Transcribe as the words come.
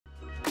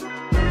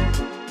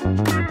If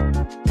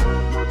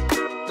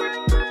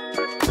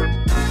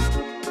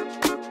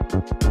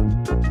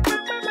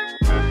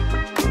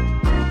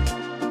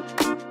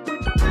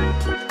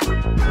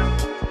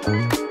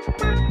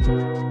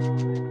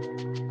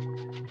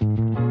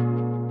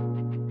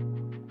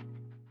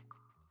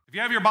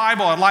you have your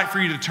Bible, I'd like for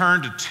you to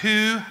turn to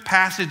two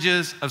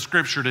passages of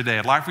Scripture today.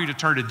 I'd like for you to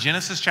turn to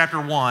Genesis chapter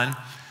 1,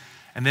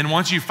 and then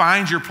once you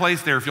find your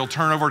place there, if you'll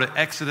turn over to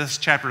Exodus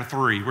chapter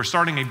 3. We're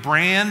starting a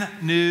brand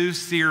new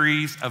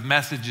series of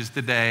messages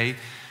today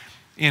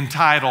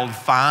entitled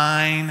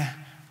Fine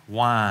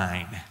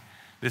Wine.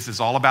 This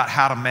is all about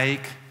how to make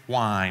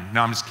wine.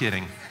 No, I'm just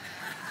kidding.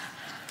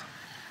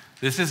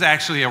 This is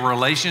actually a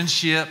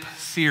relationship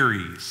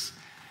series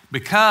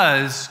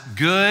because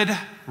good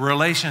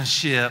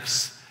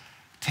relationships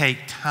take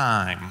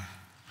time.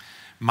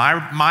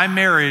 My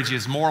marriage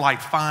is more like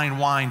fine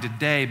wine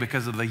today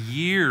because of the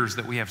years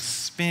that we have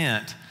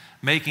spent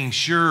making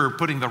sure,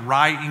 putting the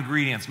right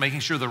ingredients,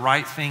 making sure the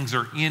right things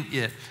are in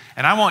it.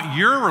 And I want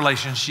your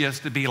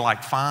relationships to be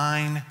like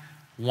fine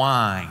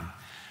wine.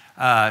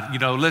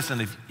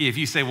 Listen, if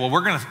you say, well,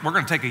 we're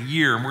gonna take a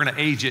year and we're gonna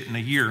age it in a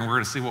year and we're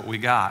gonna see what we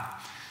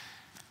got.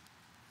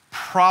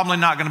 Probably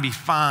not gonna be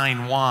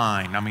fine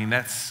wine. I mean,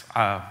 that's,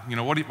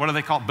 what do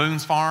they call it?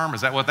 Boone's Farm?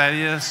 Is that what that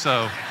is?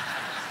 So,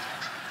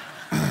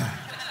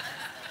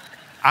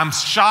 I'm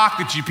shocked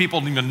that you people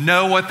don't even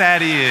know what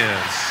that is.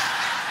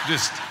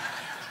 Just,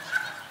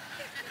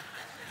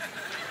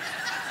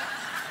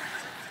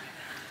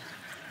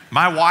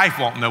 my wife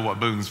won't know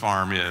what Boone's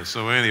Farm is,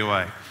 so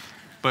anyway.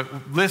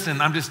 But listen,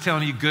 I'm just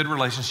telling you, good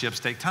relationships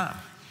take time.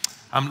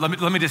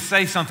 Let me just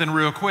say something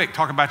real quick.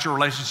 Talk about your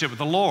relationship with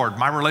the Lord.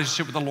 My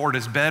relationship with the Lord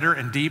is better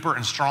and deeper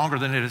and stronger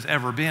than it has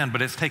ever been,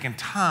 but it's taken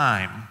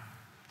time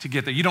to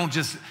get there. You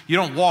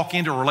don't walk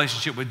into a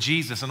relationship with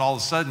Jesus and all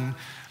of a sudden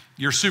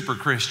you're super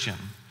Christian.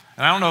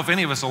 And I don't know if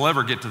any of us will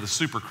ever get to the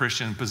super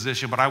Christian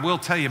position, but I will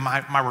tell you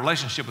my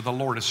relationship with the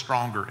Lord is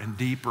stronger and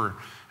deeper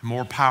and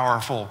more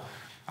powerful.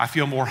 I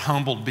feel more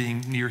humbled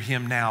being near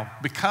Him now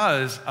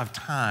because of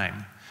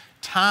time.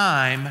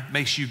 Time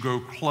makes you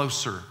grow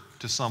closer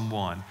to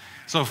someone.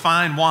 So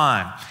fine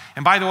wine.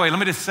 And by the way, let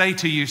me just say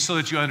to you so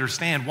that you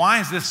understand, why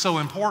is this so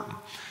important?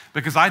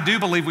 Because I do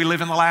believe we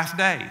live in the last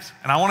days.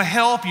 And I want to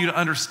help you to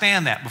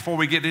understand that before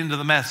we get into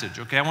the message,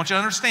 okay? I want you to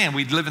understand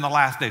we live in the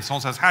last days.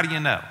 Someone says, how do you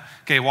know?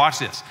 Okay, watch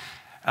this.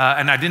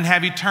 And I didn't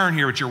have you turn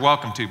here, but you're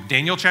welcome to.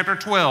 Daniel chapter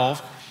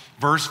 12,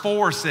 verse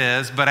 4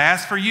 says, but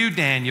as for you,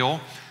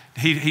 Daniel,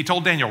 he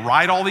told Daniel,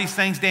 write all these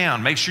things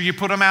down. Make sure you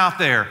put them out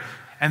there.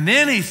 And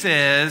then he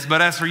says,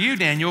 but as for you,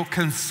 Daniel,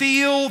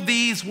 conceal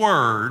these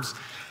words,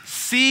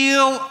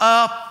 seal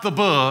up the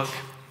book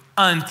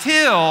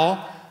until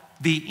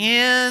the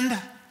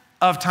end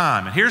of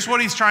time. And here's what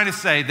he's trying to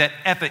say, that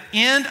at the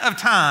end of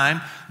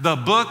time, the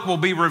book will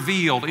be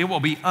revealed. It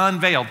will be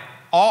unveiled.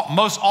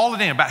 Most all of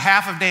Daniel, about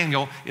half of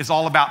Daniel is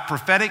all about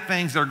prophetic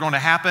things that are going to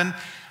happen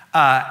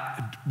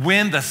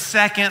when the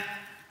second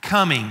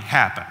coming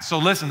happens. So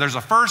listen, there's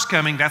a first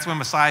coming. That's when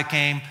Messiah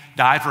came,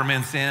 died for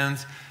men's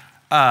sins,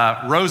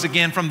 rose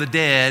again from the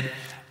dead,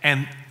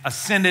 and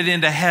ascended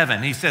into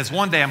heaven. He says,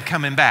 one day I'm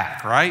coming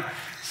back, right?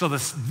 So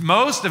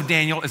most of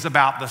Daniel is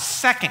about the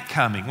second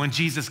coming, when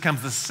Jesus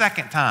comes the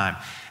second time.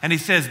 And he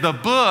says, the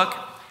book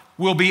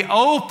will be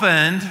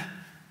opened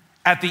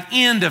at the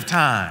end of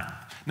time.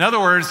 In other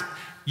words,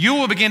 you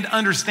will begin to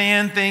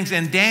understand things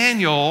in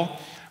Daniel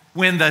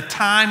when the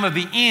time of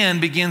the end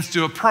begins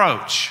to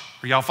approach.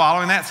 Are y'all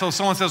following that? So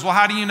someone says, well,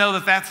 how do you know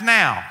that that's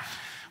now?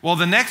 Well,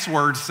 the next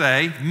words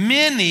say,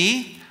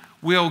 many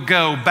will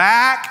go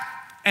back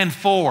and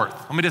forth.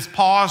 Let me just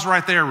pause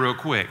right there real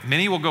quick.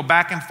 Many will go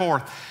back and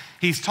forth.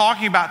 He's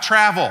talking about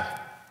travel.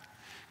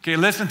 Okay,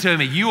 listen to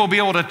me. You will be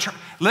able to,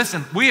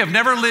 listen, we have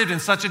never lived in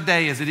such a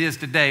day as it is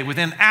today.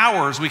 Within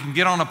hours, we can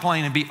get on a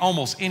plane and be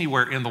almost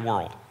anywhere in the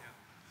world.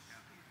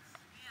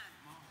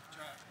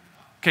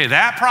 Okay,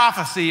 that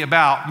prophecy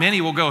about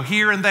many will go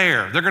here and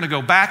there, they're going to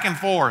go back and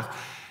forth,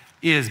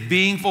 is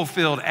being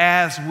fulfilled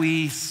as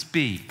we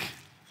speak.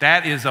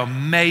 That is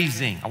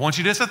amazing. I want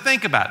you just to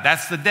think about it.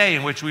 That's the day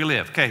in which we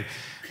live. Okay,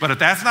 but if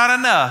that's not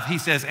enough, he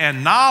says,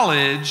 and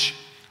knowledge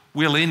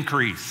will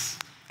increase.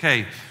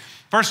 Okay,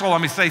 first of all,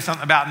 let me say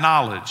something about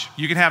knowledge.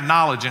 You can have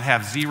knowledge and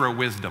have zero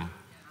wisdom.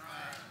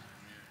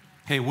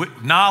 Okay,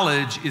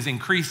 knowledge is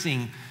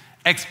increasing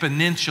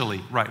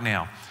exponentially right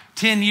now.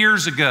 10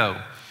 years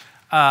ago,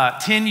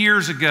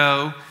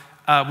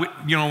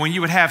 when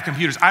you would have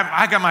computers,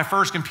 I got my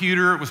first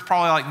computer, it was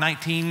probably like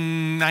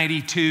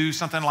 1992,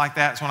 something like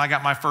that. It's when I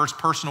got my first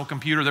personal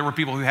computer. There were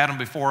people who had them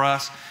before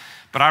us,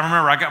 but I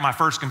remember I got my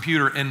first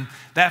computer, and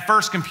that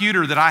first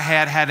computer that I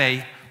had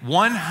a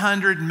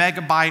 100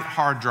 megabyte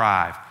hard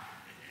drive.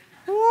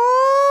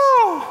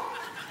 Woo!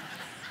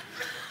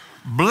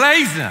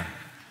 Blazing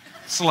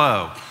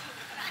slow.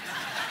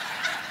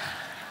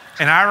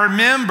 And I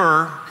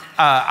remember,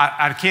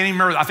 I can't even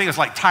remember, I think it's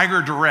like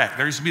Tiger Direct.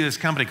 There used to be this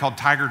company called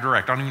Tiger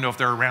Direct. I don't even know if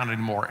they're around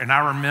anymore. And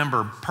I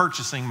remember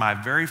purchasing my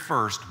very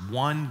first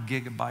 1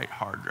 gigabyte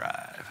hard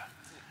drive.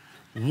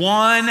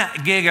 1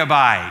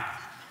 gigabyte.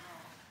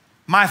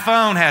 My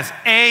phone has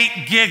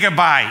 8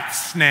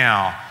 gigabytes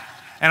now.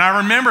 And I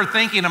remember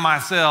thinking to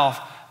myself,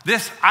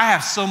 I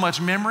have so much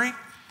memory,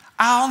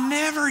 I'll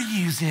never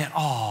use it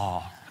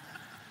all.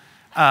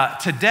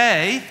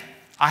 Today,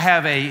 I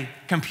have a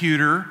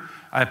computer,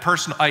 and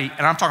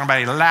I'm talking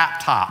about a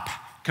laptop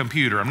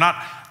computer.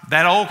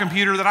 That old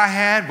computer that I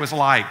had was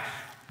like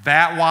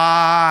that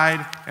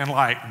wide and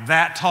like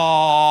that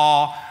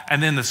tall,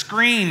 and then the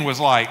screen was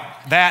like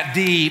that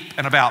deep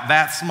and about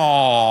that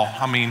small.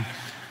 I mean,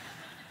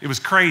 it was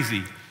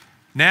crazy.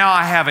 Now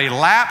I have a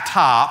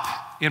laptop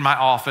in my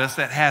office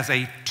that has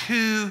a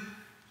 2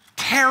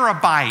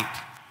 terabyte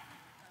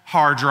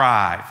hard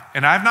drive.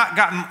 And I've not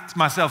gotten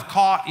myself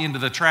caught into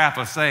the trap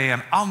of saying,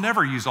 I'll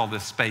never use all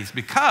this space,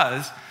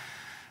 because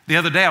the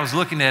other day I was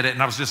looking at it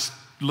and I was just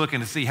looking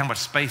to see how much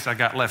space I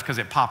got left, because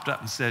it popped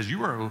up and says,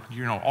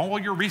 all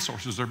your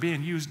resources are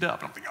being used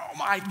up. And I'm thinking, oh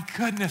my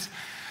goodness.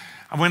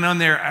 I went on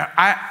there,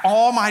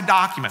 all my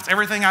documents,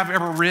 everything I've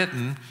ever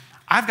written,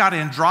 I've got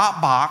in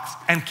Dropbox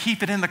and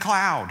keep it in the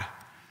cloud.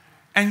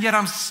 And yet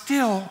I'm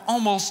still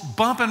almost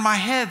bumping my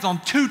heads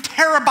on 2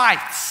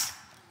 terabytes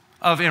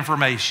of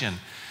information.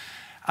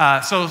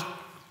 So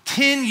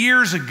 10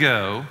 years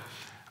ago,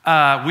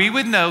 we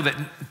would know that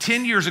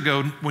 10 years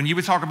ago, when you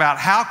would talk about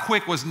how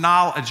quick was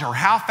knowledge or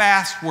how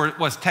fast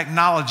was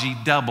technology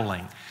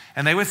doubling,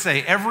 and they would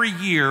say every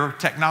year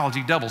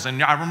technology doubles.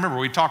 And I remember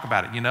we talk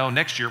about it,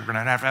 next year we're going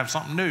to have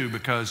something new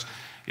because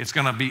it's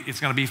going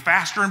to be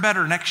faster and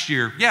better next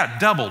year. Yeah,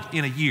 doubled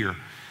in a year.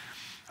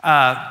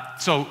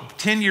 So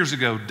 10 years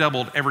ago,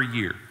 doubled every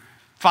year.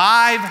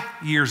 5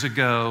 years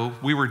ago,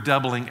 we were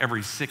doubling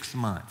every 6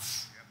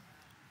 months.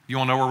 You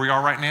want to know where we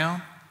are right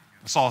now?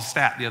 I saw a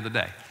stat the other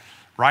day.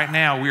 Right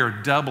now, we are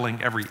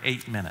doubling every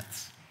 8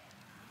 minutes.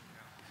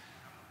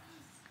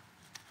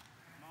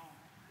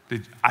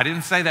 I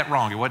didn't say that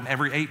wrong. It wasn't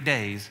every 8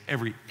 days.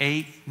 Every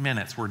 8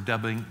 minutes, we're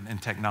doubling in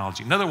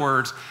technology. In other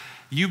words,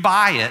 you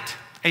buy it,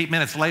 8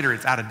 minutes later,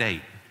 it's out of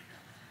date.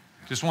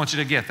 Just want you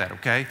to get that,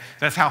 okay?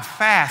 That's how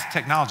fast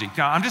technology.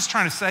 Now, I'm just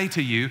trying to say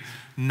to you,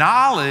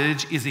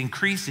 knowledge is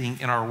increasing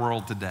in our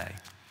world today.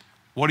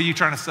 What are you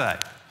trying to say?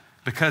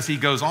 Because he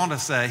goes on to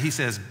say, he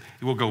says,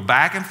 it will go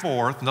back and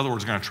forth. In other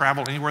words, it's going to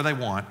travel anywhere they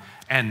want,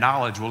 and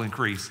knowledge will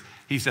increase.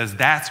 He says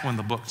that's when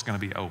the book's going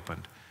to be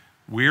opened.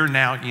 We're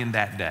now in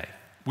that day.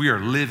 We are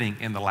living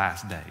in the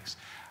last days.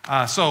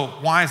 So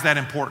why is that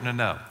important to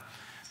know?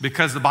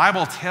 Because the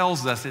Bible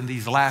tells us in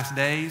these last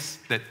days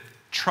that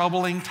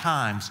troubling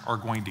times are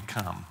going to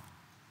come.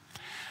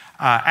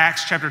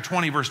 Acts chapter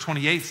 20, verse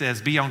 28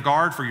 says, be on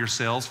guard for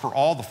yourselves, for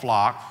all the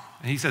flock.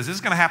 And he says, this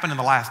is going to happen in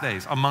the last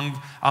days,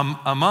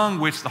 among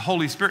which the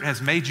Holy Spirit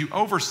has made you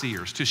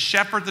overseers to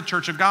shepherd the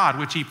church of God,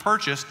 which he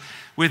purchased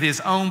with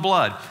his own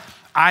blood.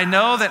 I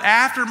know that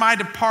after my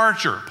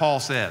departure,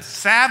 Paul says,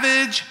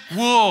 savage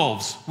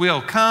wolves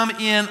will come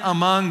in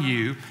among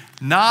you,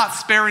 not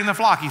sparing the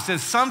flock. He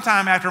says,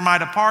 sometime after my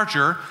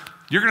departure,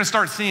 you're going to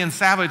start seeing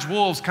savage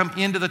wolves come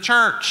into the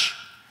church.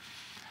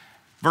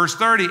 Verse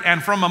 30,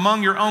 and from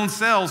among your own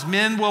selves,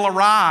 men will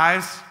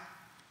arise,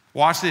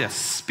 watch this,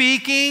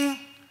 speaking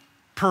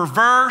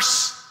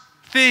perverse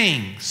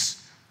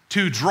things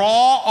to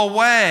draw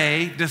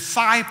away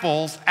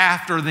disciples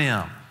after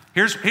them.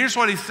 Here's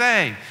what he's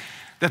saying,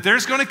 that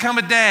there's going to come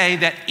a day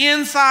that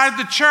inside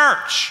the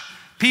church,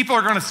 people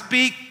are going to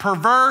speak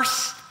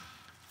perverse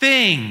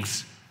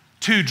things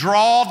to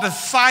draw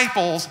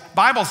disciples.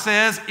 Bible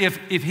says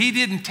if he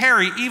didn't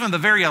tarry, even the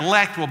very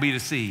elect will be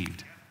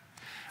deceived.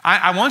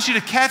 I want you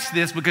to catch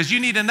this, because you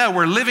need to know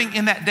we're living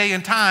in that day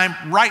and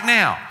time right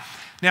now.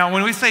 Now,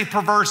 when we say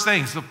perverse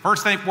things, the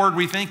first word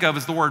we think of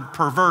is the word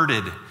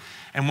perverted.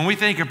 And when we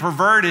think of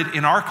perverted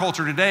in our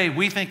culture today,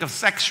 we think of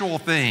sexual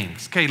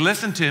things. Okay,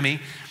 listen to me.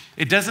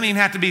 It doesn't even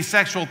have to be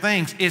sexual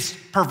things.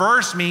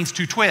 Perverse means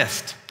to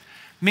twist.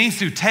 Means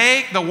to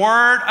take the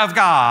word of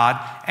God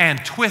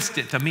and twist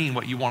it to mean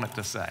what you want it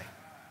to say.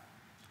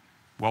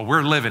 Well,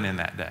 we're living in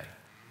that day.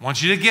 I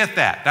want you to get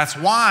that. That's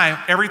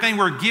why everything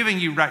we're giving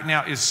you right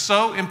now is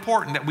so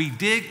important, that we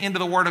dig into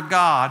the Word of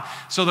God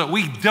so that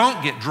we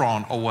don't get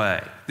drawn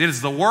away. It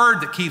is the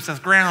Word that keeps us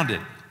grounded.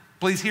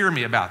 Please hear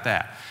me about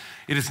that.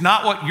 It is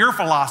not what your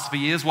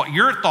philosophy is, what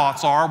your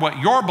thoughts are, what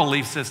your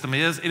belief system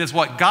is. It is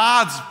what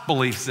God's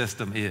belief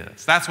system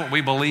is. That's what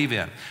we believe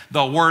in,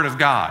 the Word of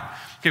God.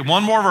 Okay,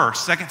 one more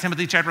verse. 2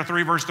 Timothy chapter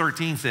 3, verse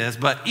 13 says,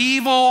 but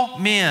evil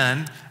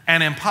men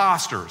and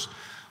impostors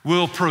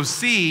will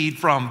proceed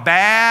from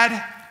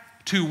bad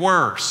to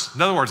worse.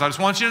 In other words, I just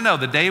want you to know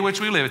the day in which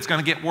we live, it's going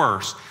to get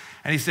worse.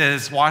 And he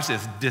says, watch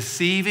this,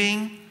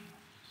 deceiving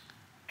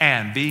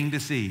and being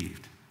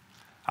deceived.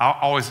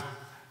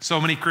 So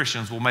many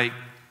Christians will make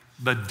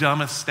the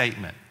dumbest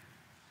statement.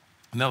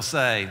 And they'll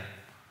say,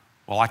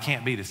 well, I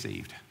can't be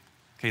deceived.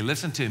 Okay,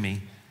 listen to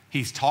me.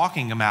 He's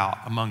talking about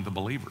among the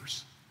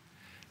believers.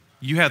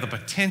 You have the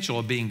potential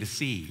of being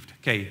deceived.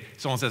 Okay,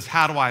 someone says,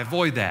 how do I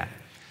avoid that?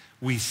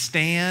 We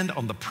stand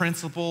on the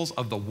principles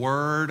of the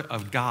Word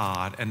of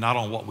God and not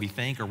on what we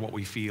think or what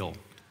we feel.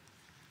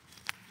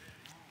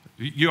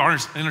 You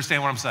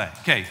understand what I'm saying?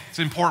 Okay, it's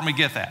important we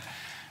get that.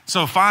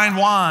 So fine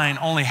wine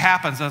only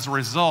happens as a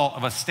result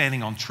of us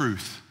standing on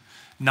truth,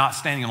 not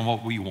standing on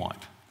what we want.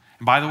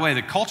 And by the way,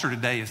 the culture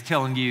today is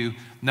telling you,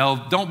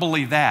 no, don't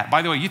believe that.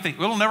 By the way, you think,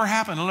 it'll never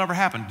happen, it'll never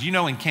happen. Do you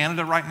know in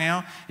Canada right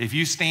now, if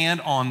you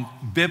stand on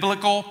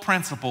biblical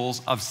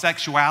principles of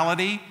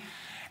sexuality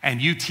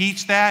and you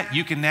teach that,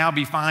 you can now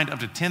be fined up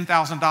to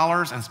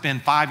 $10,000 and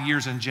spend 5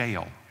 years in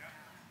jail.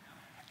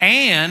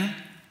 And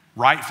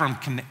right from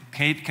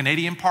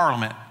Canadian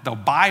Parliament, the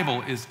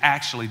Bible is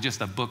actually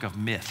just a book of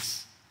myths.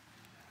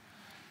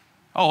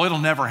 Oh, it'll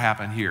never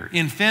happen here.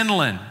 In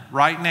Finland,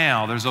 right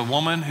now, there's a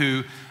woman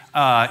who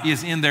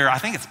is in their, I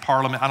think it's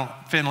Parliament,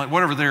 Finland,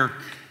 whatever their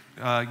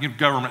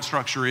government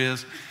structure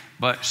is,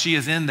 but she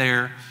is in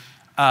there.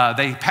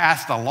 They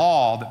passed a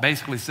law that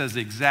basically says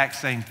the exact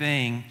same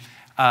thing.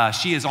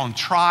 She is on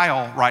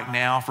trial right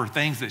now for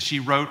things that she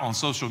wrote on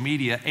social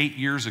media 8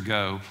 years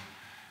ago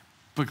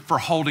for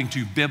holding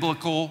to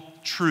biblical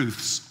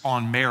truths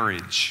on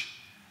marriage.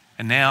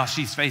 And now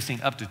she's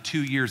facing up to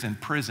 2 years in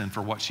prison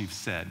for what she's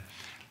said.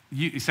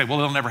 You say, well,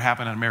 it'll never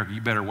happen in America.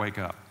 You better wake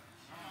up.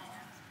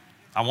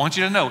 I want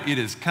you to know it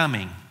is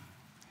coming,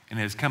 and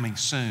it is coming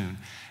soon.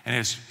 And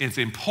it's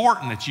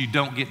important that you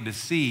don't get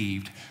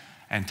deceived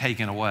and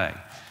taken away.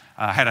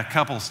 I had a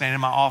couple stand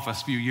in my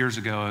office a few years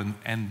ago,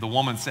 and the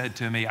woman said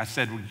to me, I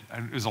said,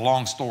 it was a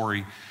long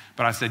story,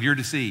 but I said, you're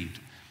deceived.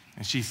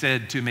 And she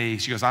said to me,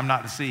 she goes, I'm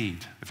not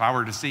deceived. If I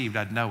were deceived,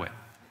 I'd know it.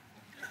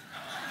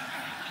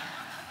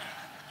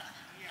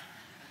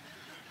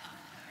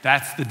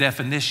 That's the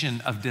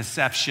definition of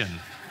deception.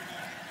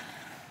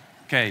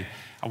 Okay,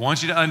 I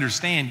want you to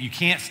understand you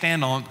can't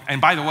stand on,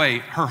 and by the way,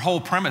 her whole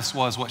premise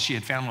was what she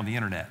had found on the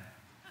internet.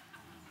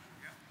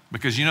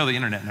 Because you know the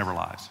internet never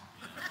lies.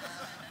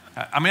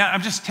 I mean,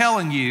 I'm just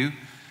telling you,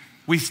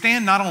 we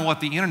stand not on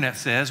what the internet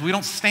says, we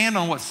don't stand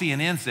on what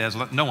CNN says,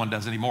 no one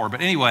does anymore, but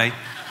anyway,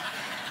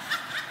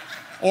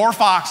 or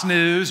Fox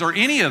News or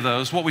any of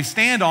those, what we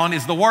stand on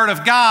is the Word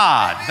of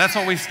God. That's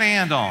what we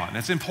stand on.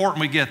 It's important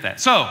we get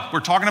that. So we're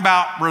talking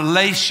about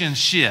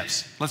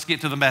relationships. Let's get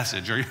to the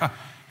message.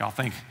 Y'all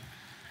think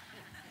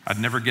I'd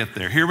never get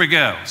there. Here we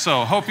go.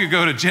 So hope you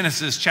go to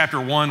Genesis chapter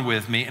 1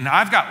 with me. And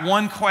I've got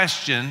one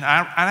question.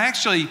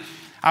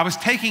 I was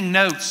taking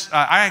notes.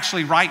 I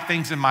actually write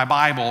things in my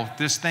Bible,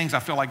 these things I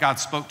feel like God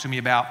spoke to me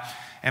about.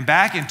 And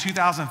back in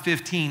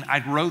 2015,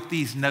 I wrote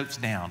these notes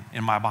down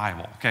in my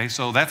Bible, okay?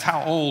 So that's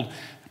how old,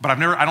 but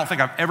I don't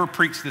think I've ever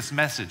preached this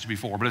message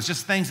before, but it's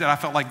just things that I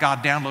felt like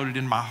God downloaded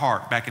in my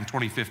heart back in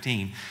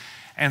 2015.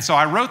 And so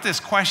I wrote this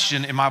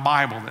question in my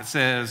Bible that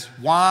says,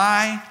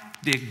 why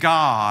did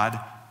God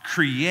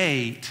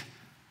create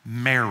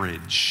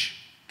marriage,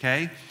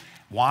 okay?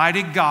 Why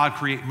did God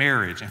create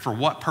marriage, and for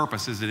what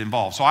purpose is it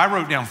involved? So I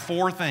wrote down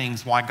 4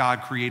 things why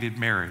God created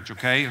marriage,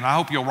 okay? And I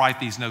hope you'll write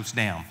these notes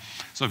down.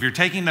 So if you're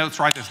taking notes,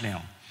 write this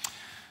down.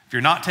 If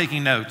you're not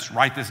taking notes,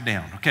 write this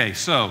down. Okay,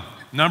 so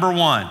number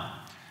 1,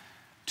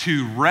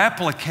 to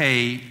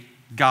replicate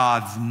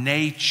God's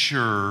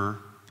nature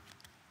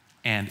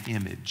and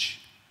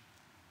image.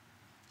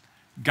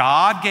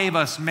 God gave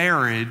us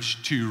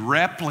marriage to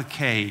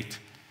replicate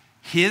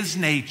His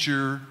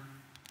nature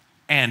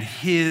and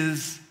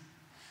His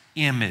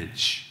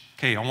image.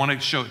 Okay, I want to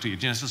show it to you.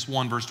 Genesis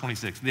 1, verse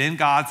 26. Then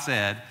God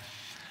said,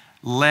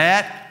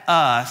 let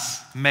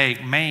us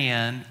make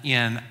man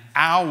in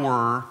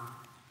our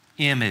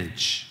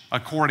image,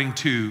 according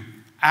to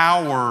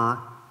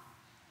our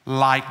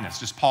likeness.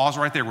 Just pause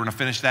right there. We're going to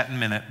finish that in a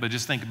minute, but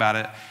just think about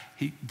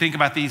it. Think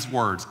about these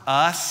words,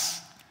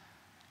 us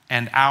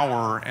and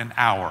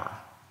our.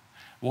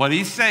 What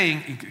he's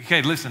saying,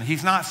 okay, listen,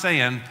 he's not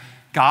saying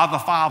God the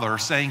Father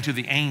saying to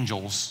the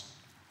angels,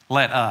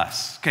 let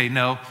us. Okay,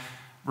 no.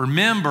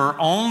 Remember,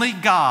 only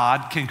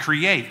God can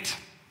create.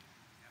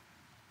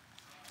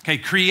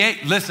 Okay,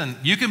 listen,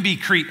 you can be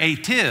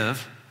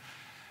creative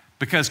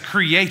because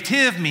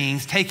creative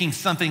means taking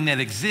something that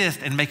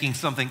exists and making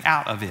something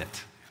out of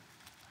it.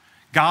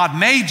 God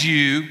made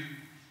you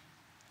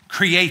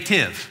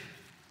creative.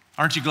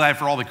 Aren't you glad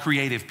for all the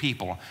creative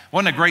people?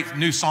 Wasn't a great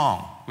new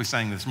song we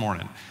sang this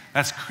morning?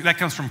 That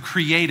comes from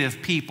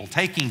creative people,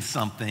 taking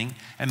something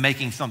and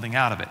making something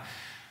out of it.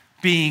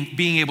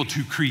 Being able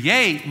to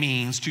create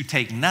means to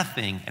take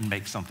nothing and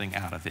make something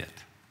out of it.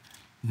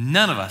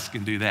 None of us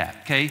can do that,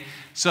 okay?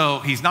 So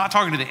he's not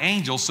talking to the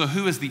angels, so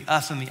who is the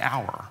us and the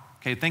our?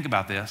 Okay, think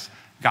about this.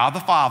 God the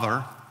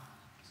Father,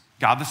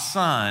 God the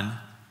Son,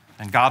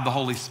 and God the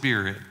Holy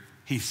Spirit.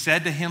 He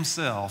said to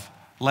himself,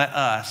 let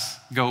us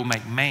go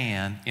make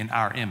man in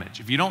our image.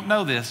 If you don't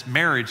know this,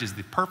 marriage is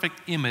the perfect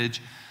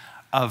image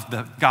of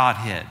the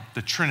Godhead,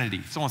 the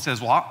Trinity. Someone says,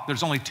 well,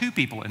 there's only 2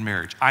 people in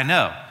marriage. I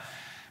know.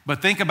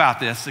 But think about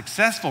this.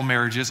 Successful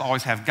marriages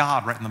always have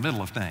God right in the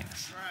middle of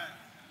things.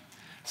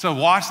 So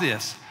watch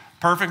this.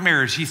 Perfect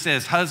marriage, he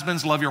says,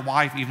 husbands, love your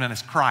wife even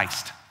as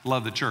Christ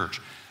loved the church.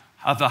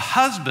 The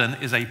husband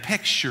is a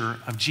picture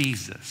of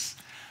Jesus.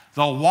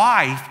 The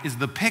wife is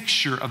the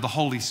picture of the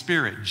Holy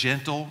Spirit,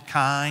 gentle,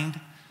 kind,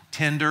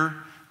 tender.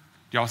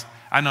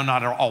 I know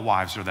not all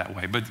wives are that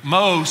way, but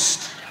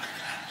most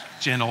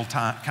gentle,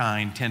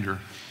 kind, tender.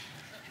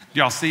 Do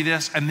y'all see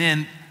this? And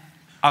then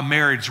a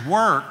marriage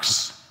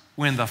works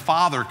when the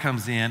father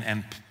comes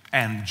in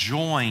and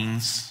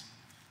joins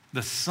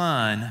the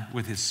son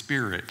with his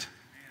spirit.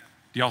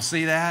 Do y'all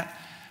see that?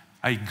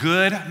 A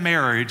good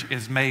marriage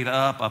is made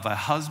up of a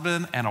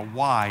husband and a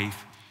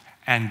wife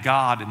and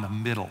God in the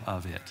middle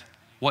of it.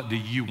 What do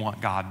you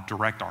want God to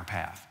direct our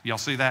path? Y'all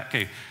see that?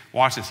 Okay,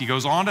 watch this. He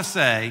goes on to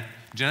say,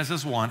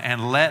 Genesis 1,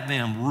 and let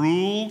them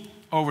rule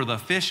over the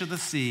fish of the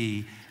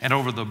sea and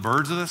over the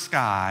birds of the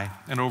sky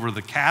and over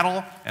the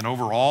cattle and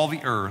over all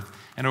the earth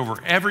and over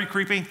every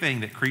creeping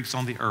thing that creeps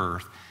on the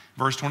earth.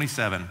 Verse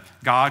 27,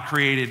 God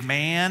created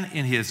man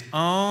in his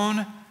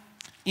own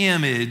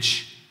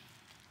image.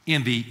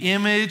 In the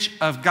image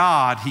of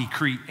God, he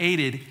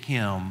created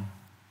him.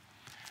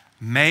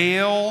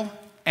 Male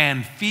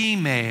and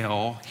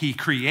female, he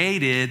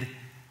created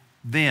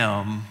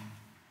them.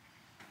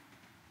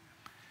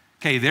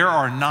 Okay, there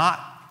are not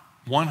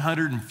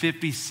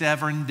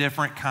 157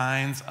 different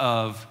kinds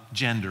of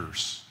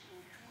genders.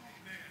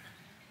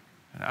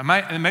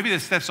 Maybe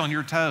this steps on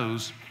your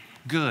toes.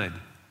 Good.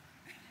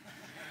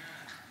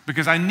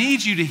 Because I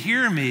need you to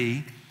hear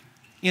me.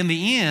 In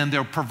the end,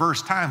 their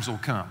perverse times will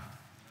come.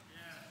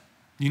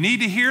 You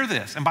need to hear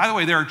this. And by the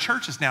way, there are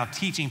churches now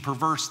teaching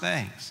perverse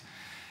things.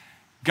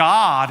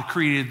 God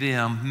created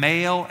them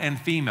male and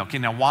female. Okay,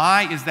 now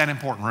why is that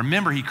important?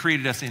 Remember, he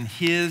created us in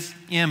his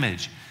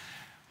image.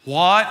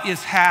 What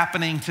is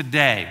happening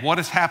today? What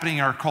is happening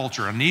in our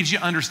culture? I need you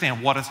to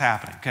understand what is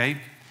happening, okay?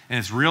 And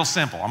it's real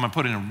simple. I'm going to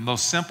put it in the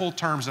most simple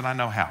terms that I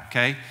know how,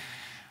 okay?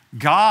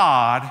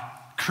 God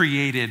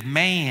created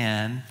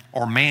man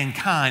or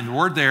mankind. The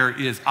word there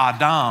is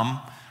Adam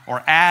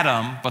or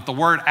Adam, but the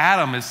word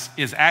Adam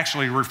is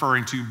actually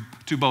referring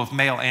to both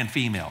male and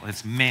female.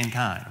 It's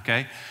mankind,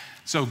 okay?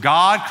 So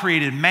God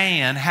created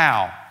man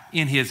how?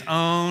 In his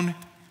own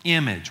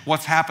image.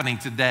 What's happening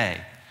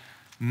today?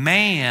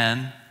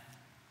 Man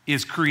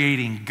is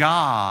creating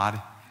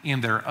God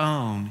in their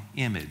own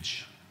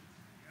image.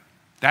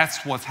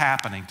 That's what's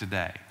happening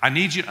today. I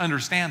need you to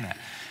understand that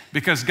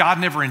because God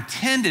never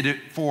intended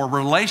it for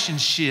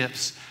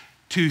relationships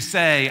to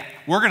say,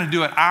 we're going to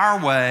do it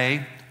our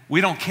way. We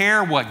don't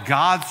care what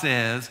God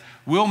says.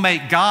 We'll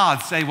make God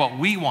say what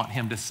we want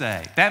him to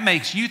say. That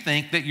makes you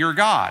think that you're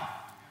God.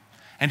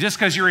 And just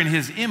because you're in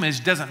his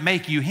image doesn't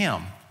make you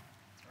him.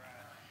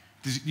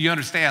 Do you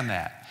understand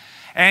that?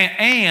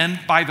 And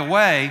by the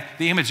way,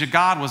 the image of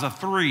God was a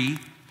 3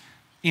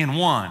 in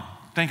 1.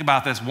 Think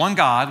about this. One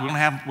God. We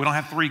don't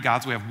have 3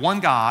 gods. We have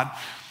one God,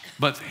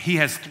 but he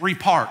has 3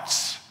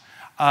 parts.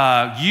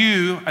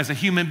 You, as a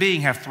human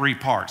being, have 3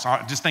 parts.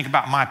 Just think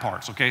about my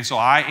parts, okay? So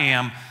I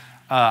am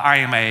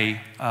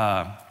a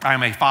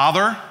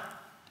father,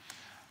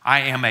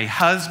 I am a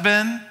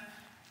husband,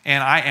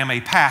 and I am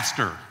a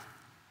pastor.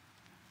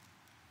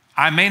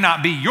 I may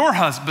not be your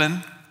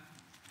husband,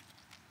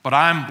 but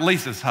I'm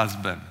Lisa's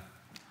husband.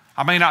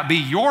 I may not be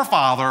your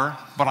father,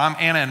 but I'm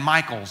Anna and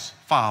Michael's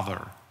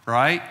father,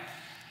 right?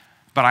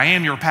 But I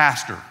am your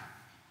pastor.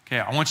 Okay,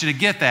 I want you to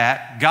get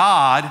that.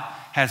 God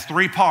has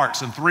 3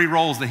 parts and 3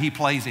 roles that he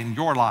plays in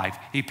your life.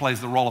 He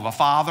plays the role of a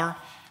father,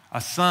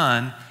 a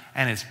son,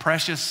 and his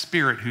precious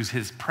spirit who's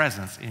his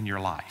presence in your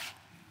life.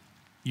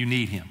 You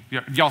need him.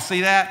 Y'all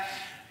see that?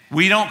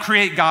 We don't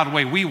create God the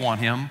way we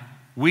want him.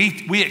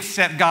 We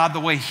accept God the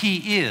way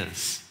he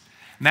is.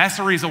 And that's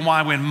the reason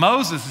why when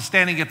Moses is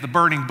standing at the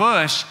burning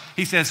bush,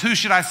 he says, who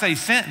should I say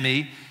sent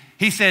me?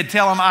 He said,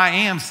 tell him I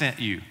am sent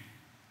you.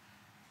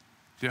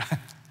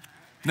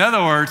 In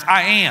other words,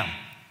 I am.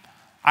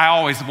 I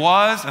always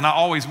was and I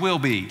always will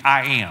be.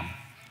 I am.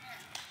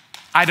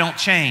 I don't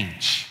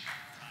change.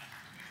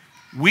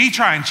 We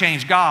try and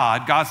change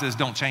God. God says,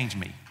 don't change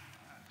me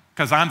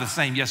because I'm the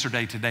same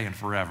yesterday, today, and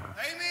forever.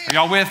 Amen. Are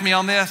y'all with me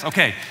on this?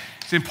 Okay.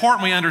 It's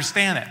important we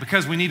understand that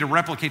because we need to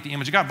replicate the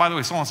image of God. By the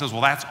way, someone says,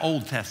 well, that's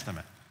Old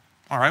Testament.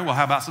 All right, well,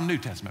 how about some New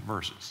Testament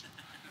verses?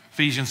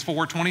 Ephesians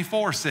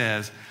 4:24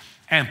 says,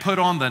 and put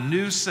on the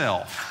new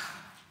self.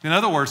 In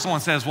other words,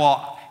 someone says,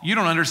 well, you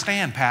don't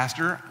understand,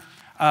 Pastor.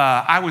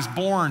 I was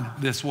born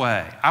this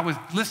way.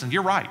 Listen,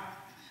 you're right.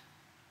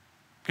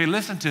 Okay,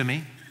 listen to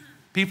me.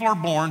 People are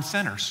born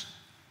sinners.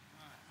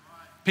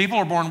 People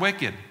are born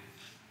wicked.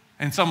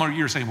 And some of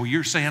you are saying, well,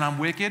 you're saying I'm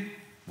wicked?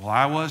 Well,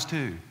 I was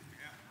too.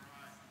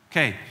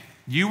 Okay,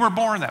 you were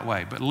born that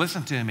way, but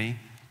listen to me,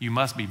 you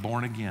must be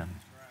born again.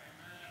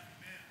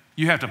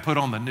 You have to put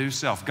on the new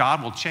self.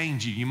 God will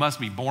change you. You must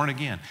be born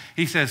again.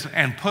 He says,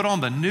 and put on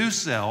the new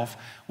self,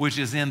 which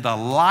is in the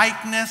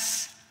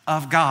likeness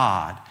of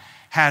God,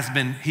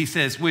 he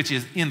says, which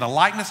is in the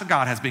likeness of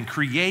God, has been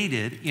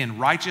created in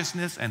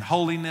righteousness and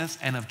holiness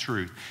and of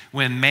truth.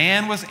 When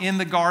man was in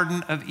the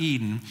Garden of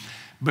Eden,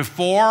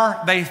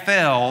 before they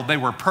fell, they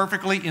were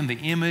perfectly in the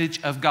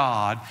image of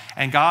God.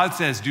 And God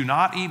says, do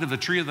not eat of the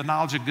tree of the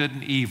knowledge of good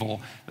and evil.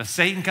 But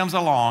Satan comes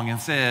along and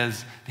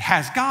says,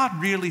 has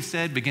God really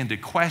said? Begin to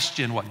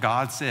question what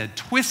God said.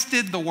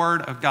 Twisted the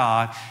word of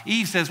God.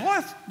 Eve says,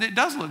 well, it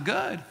does look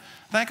good.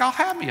 I think I'll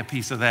have me a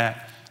piece of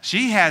that.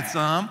 She had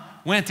some,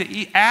 went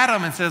to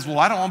Adam and says, well,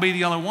 I don't want to be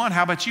the only one.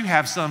 How about you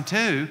have some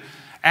too?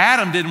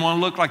 Adam didn't want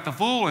to look like the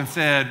fool and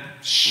said,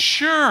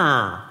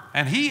 sure,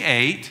 and he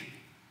ate.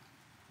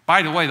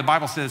 By the way, the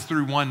Bible says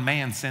through one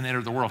man sin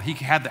entered the world. He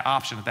had the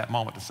option at that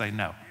moment to say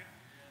no.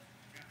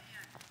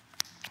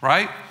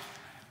 Right?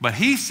 But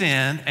he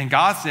sinned, and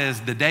God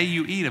says, the day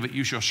you eat of it,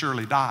 you shall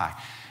surely die.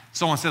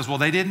 Someone says, well,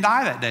 they didn't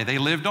die that day. They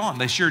lived on.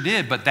 They sure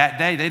did, but that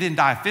day, they didn't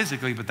die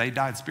physically, but they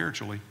died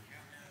spiritually.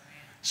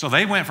 So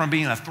they went from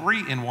being a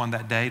 3-in-1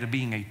 that day to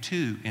being a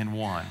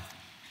 2-in-1.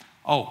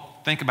 Oh,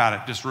 think about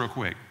it just real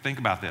quick. Think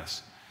about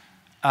this.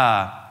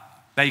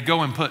 They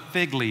go and put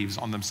fig leaves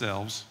on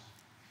themselves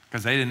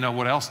because they didn't know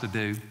what else to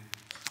do.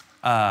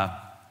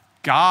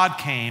 God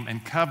came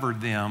and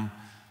covered them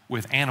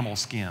with animal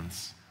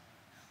skins.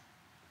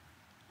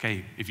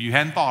 Okay, if you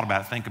hadn't thought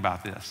about it, think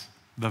about this.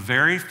 The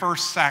very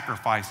first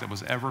sacrifice that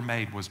was ever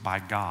made was by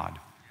God.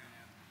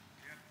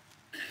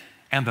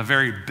 And the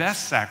very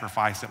best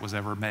sacrifice that was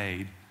ever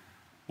made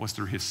was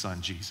through his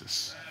son,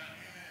 Jesus.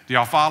 Do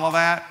y'all follow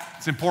that?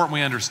 It's important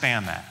we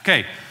understand that.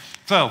 Okay,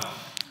 so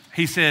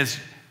he says,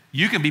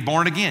 you can be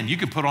born again. You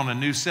can put on a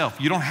new self.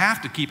 You don't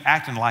have to keep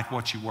acting like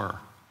what you were.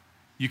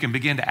 You can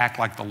begin to act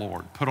like the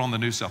Lord. Put on the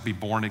new self. Be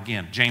born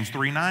again. James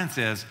 3:9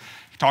 says,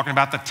 talking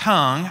about the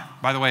tongue.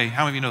 By the way,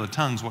 how many of you know the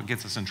tongue's what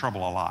gets us in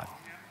trouble a lot?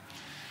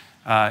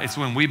 It's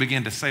when we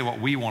begin to say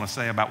what we want to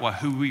say about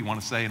who we want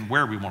to say and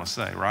where we want to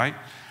say, right?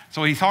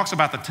 So he talks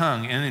about the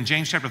tongue. And in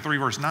James chapter 3,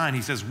 verse 9,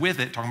 he says, with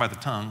it, talking about the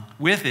tongue,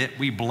 with it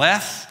we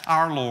bless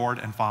our Lord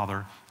and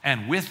Father,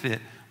 and with it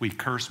we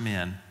curse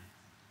men.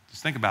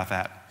 Just think about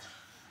that.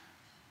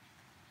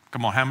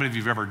 Come on, how many of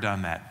you have ever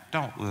done that?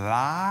 Don't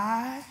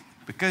lie,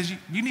 because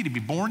you need to be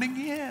born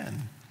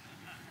again.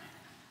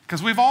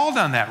 Because we've all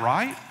done that,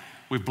 right?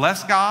 We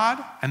bless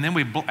God, and then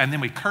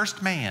we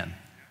cursed man.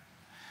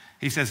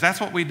 He says that's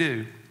what we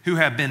do, who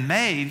have been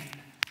made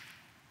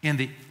in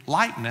the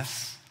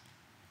likeness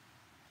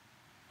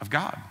of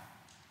God.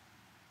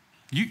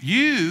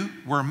 You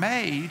were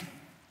made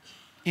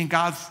in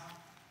God's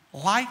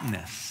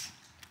likeness.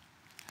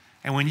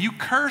 And when you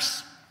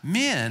curse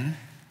men,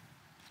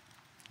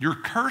 you're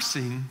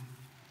cursing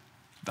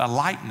the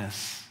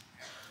likeness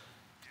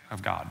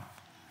of God.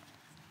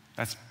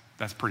 That's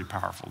pretty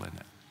powerful, isn't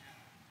it?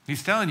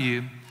 He's telling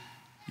you,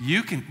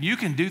 you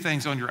can do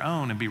things on your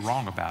own and be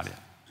wrong about it.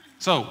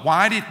 So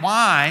why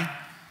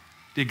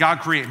did God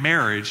create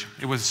marriage?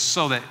 It was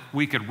so that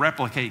we could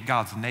replicate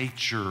God's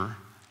nature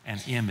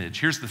and image.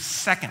 Here's the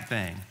second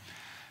thing.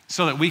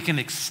 So that we can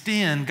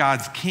extend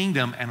God's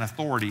kingdom and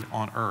authority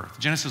on earth.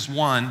 Genesis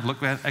 1,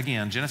 look at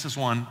again, Genesis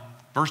 1,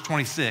 verse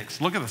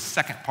 26. Look at the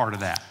second part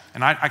of that.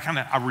 And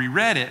I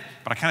reread it,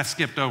 but I kind of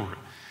skipped over it.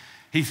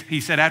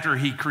 He said after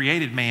he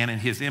created man in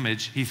his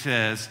image, he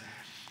says,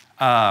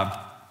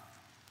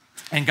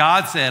 and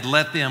God said,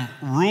 let them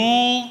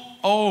rule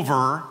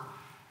over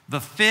the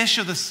fish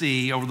of the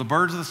sea, over the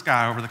birds of the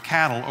sky, over the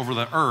cattle, over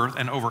the earth,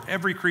 and over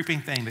every creeping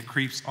thing that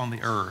creeps on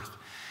the earth.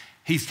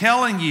 He's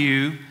telling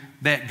you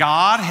that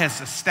God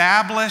has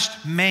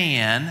established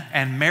man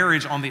and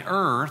marriage on the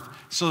earth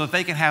so that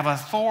they can have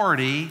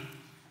authority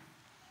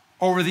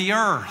over the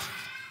earth.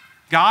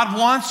 God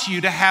wants you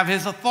to have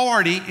his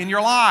authority in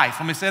your life.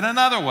 Let me say it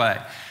another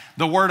way.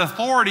 The word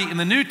authority in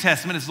the New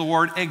Testament is the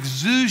word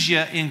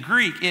exousia in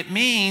Greek. It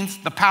means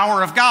the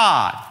power of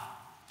God.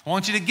 I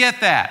want you to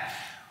get that.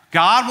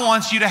 God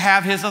wants you to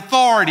have his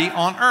authority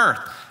on earth.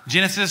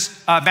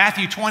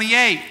 Matthew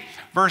 28,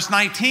 verse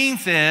 19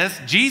 says,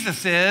 Jesus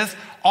says,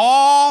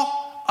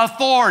 all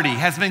authority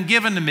has been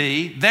given to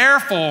me,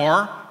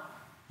 therefore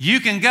you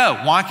can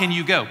go. Why can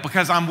you go?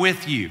 Because I'm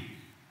with you.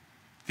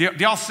 Do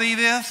y'all see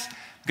this?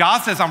 God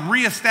says, I'm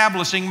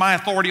reestablishing my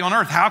authority on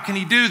earth. How can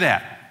he do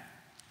that?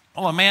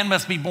 Well, a man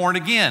must be born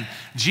again.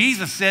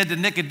 Jesus said to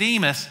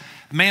Nicodemus,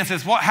 the man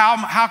says,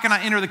 how can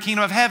I enter the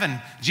kingdom of heaven?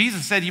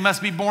 Jesus said, you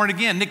must be born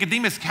again.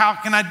 Nicodemus, how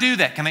can I do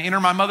that? Can I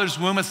enter my mother's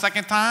womb a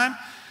second time?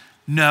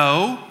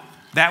 No,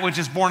 that which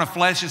is born of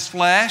flesh is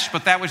flesh,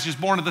 but that which is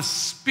born of the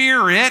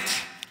Spirit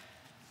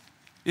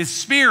is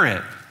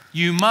spirit.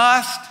 You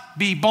must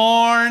be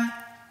born,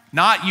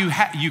 not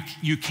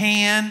you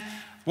can.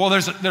 Well,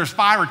 there's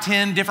 5 or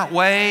 10 different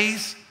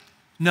ways.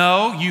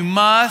 No, you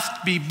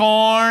must be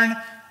born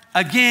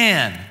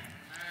again.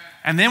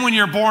 And then when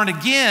you're born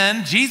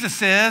again, Jesus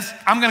says,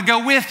 I'm going to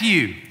go with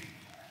you.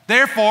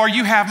 Therefore,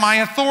 you have my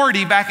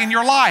authority back in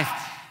your life.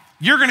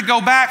 You're going to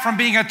go back from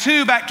being a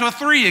 2 back to a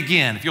 3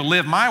 again if you'll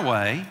live my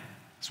way.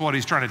 That's what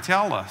he's trying to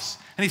tell us.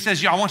 And he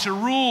says, I want you to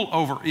rule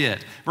over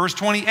it. Verse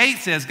 28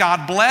 says,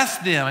 God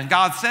blessed them, and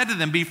God said to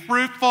them, be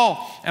fruitful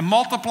and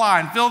multiply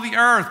and fill the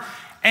earth.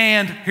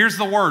 And here's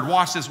the word,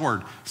 watch this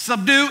word,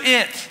 subdue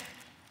it.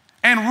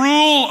 And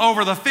rule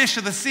over the fish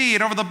of the sea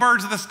and over the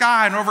birds of the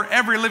sky and over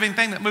every living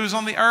thing that moves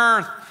on the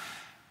earth.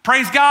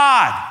 Praise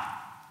God.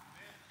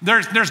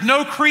 There's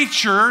no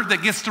creature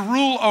that gets to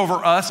rule over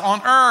us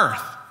on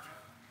earth.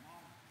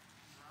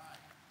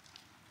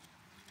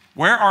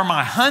 Where are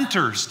my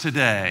hunters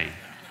today?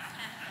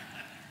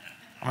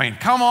 I mean,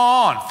 come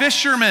on,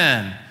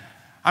 fishermen.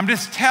 I'm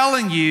just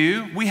telling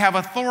you, we have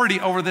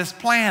authority over this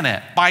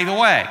planet. By the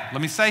way,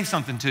 let me say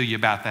something to you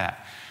about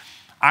that.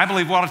 I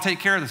believe we ought to take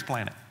care of this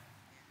planet.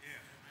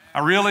 I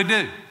really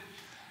do.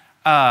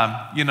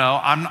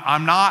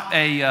 I'm not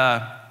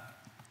a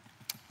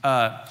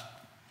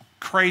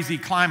crazy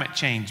climate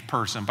change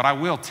person, but I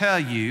will tell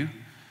you,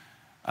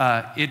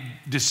 it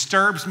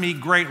disturbs me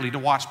greatly to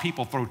watch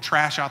people throw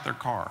trash out their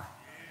car.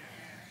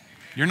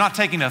 You're not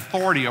taking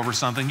authority over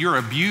something, you're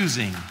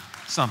abusing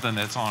something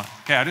that's on.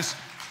 Okay, I'm just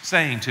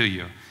saying to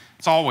you,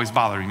 it's always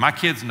bothering me. My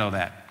kids know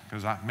that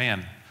because I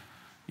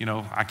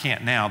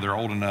can't now. They're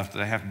old enough that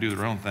they have to do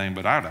their own thing,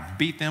 but I would have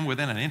beat them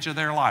within an inch of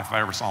their life if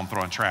I ever saw them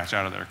throwing trash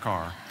out of their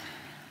car.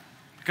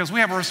 Because we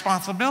have a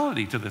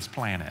responsibility to this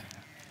planet.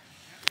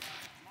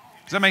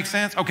 Does that make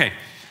sense? Okay,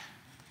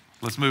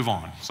 let's move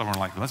on. Someone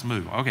like, let's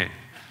move. Okay,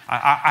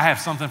 I have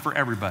something for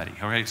everybody.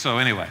 Okay, so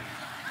anyway.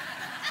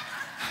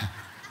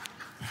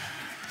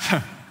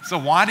 So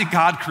why did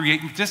God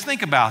create, just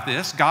think about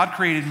this. God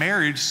created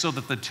marriage so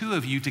that the two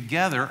of you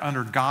together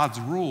under God's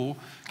rule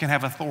can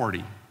have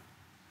authority.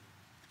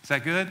 Is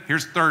that good?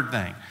 Here's the third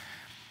thing.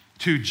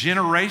 To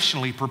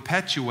generationally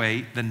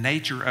perpetuate the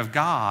nature of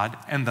God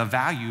and the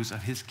values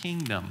of his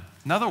kingdom.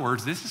 In other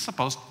words, this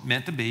is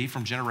meant to be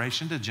from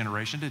generation to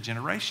generation to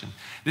generation.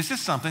 This is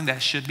something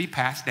that should be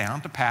passed down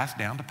to pass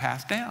down to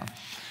pass down.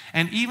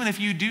 And even if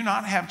you do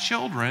not have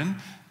children,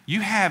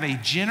 you have a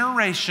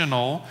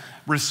generational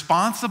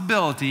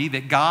responsibility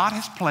that God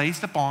has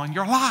placed upon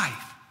your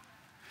life.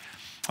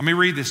 Let me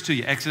read this to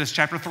you. Exodus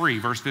chapter 3,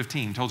 verse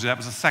 15. Told you that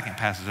was the second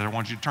passage that I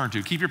want you to turn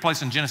to. Keep your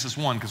place in Genesis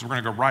 1 because we're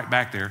going to go right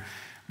back there.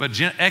 But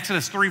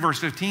Exodus 3, verse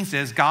 15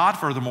 says, God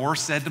furthermore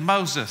said to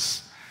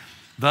Moses,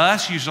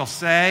 thus you shall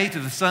say to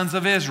the sons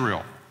of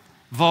Israel,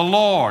 the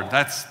Lord,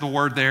 that's the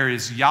word there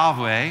is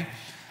Yahweh.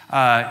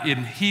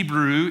 In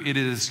Hebrew, it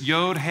is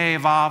Yod, He,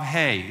 Vav,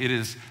 He. It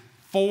is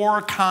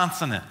 4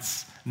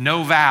 consonants,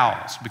 no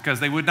vowels, because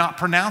they would not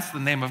pronounce the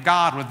name of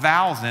God with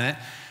vowels in it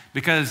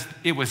because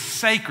it was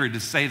sacred to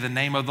say the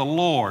name of the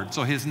Lord.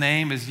 So his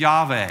name is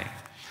Yahweh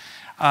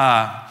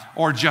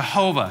or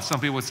Jehovah. Some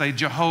people would say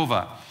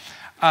Jehovah.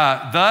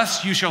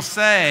 Thus you shall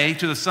say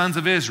to the sons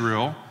of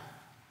Israel,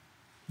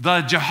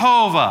 the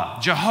Jehovah,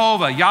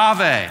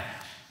 Yahweh,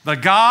 the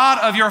God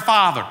of your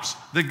fathers,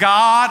 the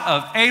God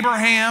of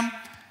Abraham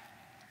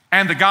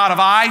and the God of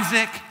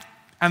Isaac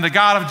and the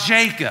God of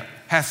Jacob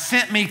has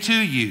sent me to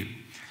you.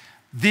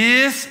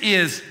 This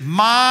is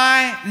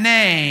my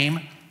name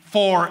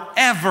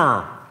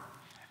forever,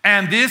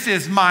 and this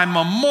is my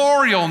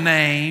memorial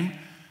name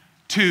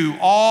to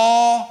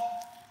all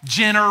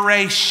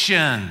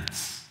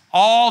generations.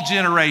 All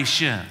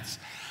generations.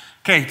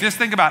 Okay, just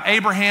think about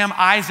Abraham,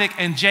 Isaac,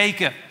 and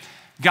Jacob.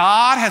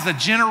 God has a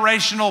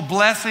generational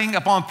blessing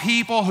upon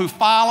people who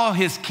follow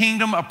his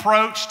kingdom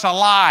approach to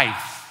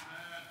life.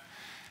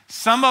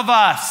 Some of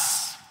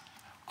us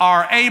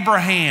are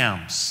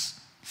Abrahams.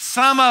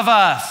 Some of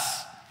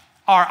us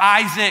are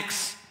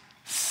Isaacs.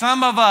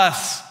 Some of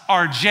us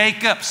are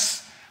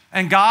Jacobs.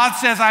 And God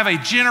says, I have a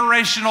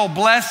generational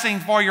blessing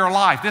for your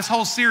life. This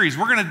whole series,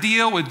 we're going to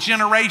deal with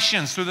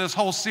generations through this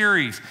whole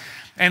series.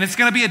 And it's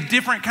going to be a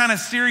different kind of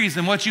series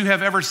than what you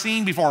have ever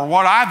seen before, or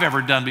what I've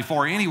ever done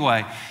before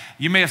anyway.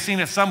 You may have seen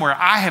it somewhere.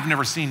 I have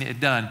never seen it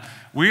done.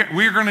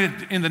 We're going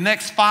to, in the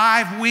next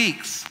 5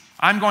 weeks,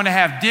 I'm going to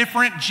have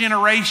different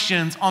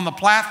generations on the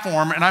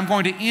platform, and I'm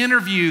going to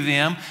interview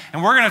them,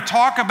 and we're going to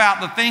talk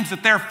about the things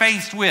that they're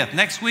faced with.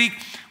 Next week,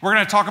 we're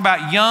going to talk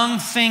about young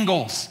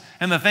singles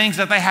and the things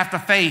that they have to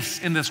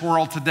face in this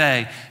world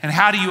today, and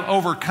how do you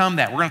overcome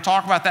that. We're going to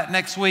talk about that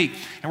next week,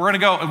 and we're going to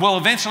go, and we'll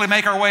eventually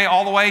make our way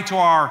all the way to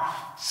our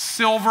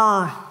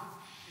silver,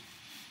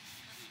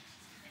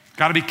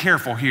 got to be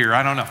careful here,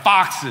 I don't know,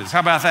 foxes, how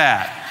about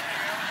that?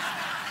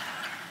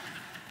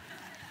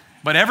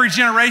 But every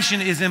generation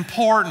is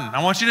important.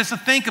 I want you just to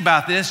think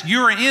about this.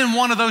 You are in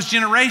one of those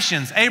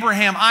generations,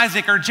 Abraham,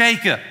 Isaac, or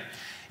Jacob.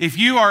 If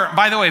you are,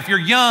 by the way, if you're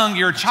young,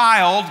 you're a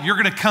child, you're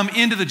going to come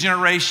into the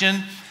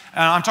generation.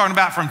 I'm talking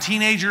about from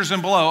teenagers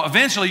and below.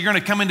 Eventually, you're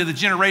going to come into the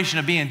generation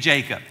of being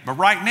Jacob. But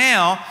right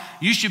now,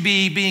 you should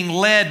be being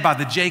led by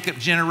the Jacob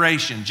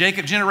generation.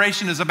 Jacob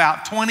generation is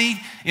about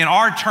 20, in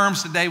our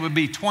terms today, would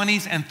be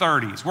 20s and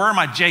 30s. Where are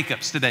my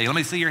Jacobs today? Let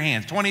me see your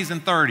hands, 20s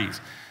and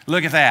 30s.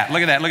 Look at that,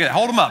 look at that, look at that.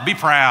 Hold them up, be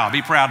proud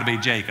to be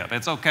Jacob.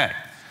 It's okay.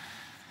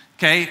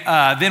 Okay,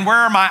 then where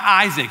are my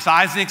Isaacs?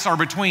 Isaacs are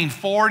between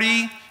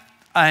 40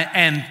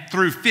 and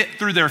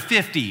through their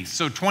 50s.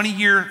 So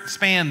 20-year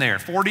span there,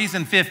 40s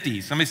and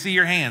 50s. Let me see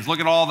your hands.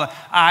 Look at all the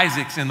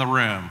Isaacs in the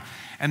room.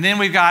 And then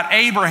we've got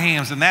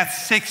Abrahams, and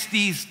that's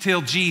 60s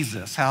till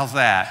Jesus. How's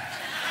that?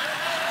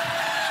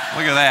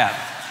 Look at that.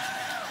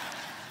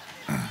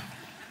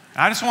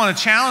 I just want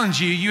to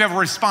challenge you. You have a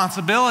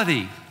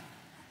responsibility.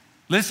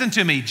 Listen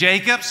to me,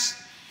 Jacobs.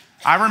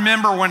 I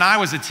remember when I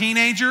was a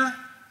teenager,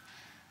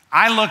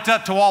 I looked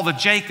up to all the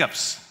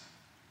Jacobs.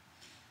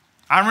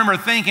 I remember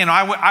thinking,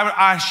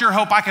 I sure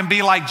hope I can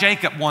be like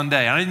Jacob one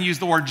day. I didn't use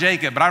the word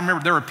Jacob, but I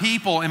remember there were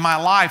people in my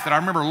life that I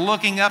remember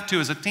looking up to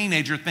as a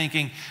teenager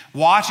thinking,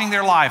 watching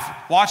their life,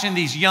 watching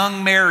these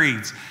young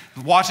marrieds,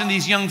 watching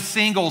these young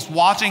singles,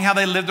 watching how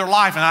they live their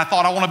life, and I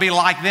thought I want to be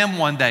like them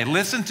one day.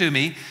 Listen to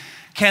me.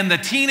 Can the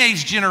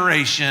teenage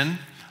generation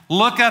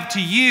look up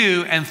to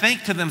you and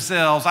think to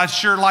themselves, I'd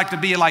sure like to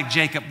be like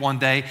Jacob one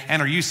day,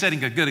 and are you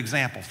setting a good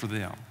example for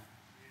them?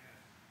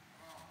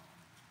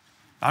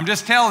 I'm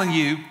just telling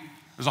you,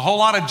 there's a whole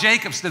lot of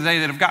Jacobs today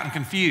that have gotten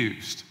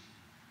confused.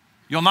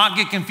 You'll not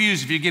get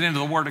confused if you get into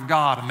the Word of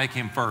God and make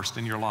Him first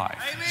in your life.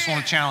 Amen. I just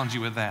want to challenge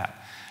you with that.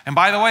 And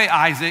by the way,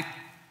 Isaac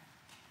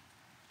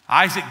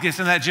gets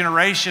in that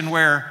generation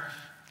where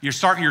you're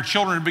starting, your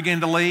children are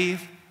beginning to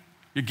leave.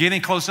 You're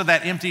getting close to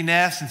that empty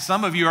nest, and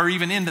some of you are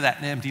even into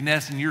that empty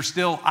nest, and you're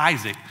still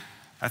Isaac.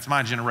 That's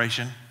my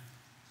generation,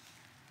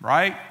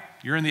 right?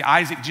 You're in the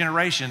Isaac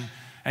generation,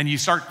 and you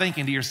start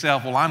thinking to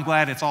yourself, well, I'm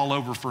glad it's all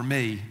over for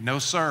me. No,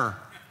 sir.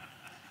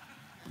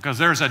 Because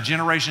there's a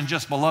generation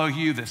just below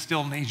you that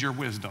still needs your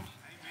wisdom.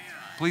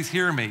 Please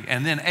hear me.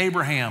 And then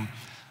Abraham,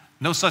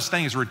 no such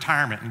thing as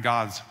retirement in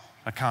God's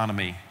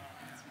economy.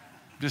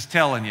 Just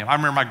telling you. I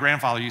remember my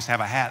grandfather used to have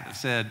a hat that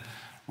said,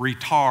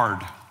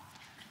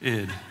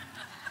 retard-id.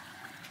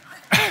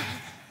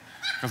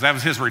 Because that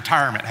was his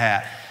retirement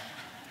hat.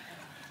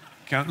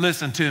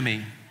 Listen to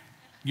me.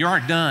 You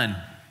aren't done.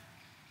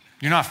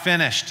 You're not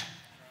finished.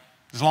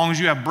 As long as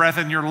you have breath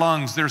in your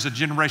lungs, there's a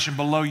generation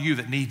below you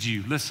that needs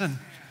you. Listen,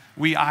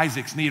 we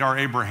Isaacs need our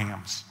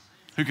Abrahams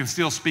who can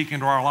still speak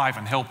into our life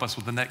and help us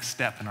with the next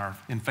step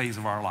in phase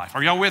of our life.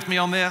 Are y'all with me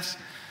on this?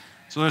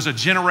 So there's a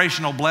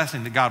generational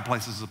blessing that God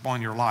places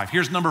upon your life.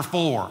 Here's number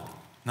four.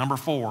 Number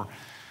four,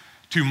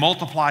 to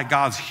multiply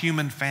God's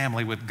human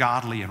family with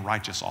godly and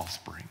righteous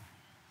offspring.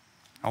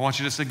 I want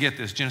you just to get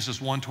this. Genesis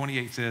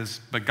 1:28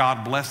 says, but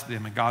God blessed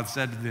them, and God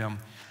said to them,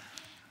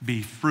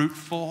 be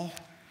fruitful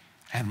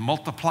and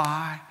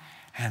multiply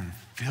and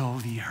fill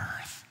the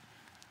earth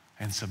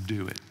and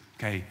subdue it.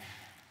 Okay,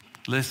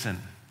 listen,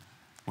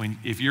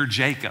 if you're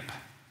Jacob,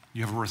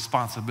 you have a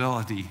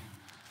responsibility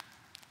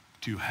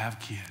to have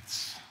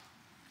kids.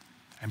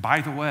 And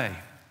by the way,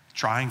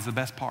 trying's the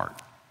best part.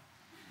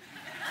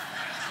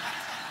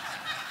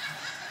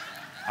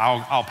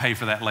 I'll pay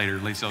for that later,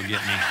 at least they'll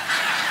get me.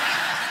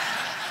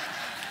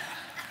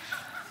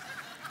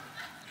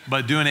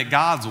 But doing it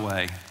God's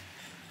way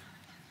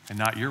and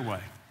not your way.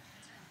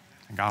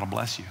 And God will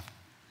bless you.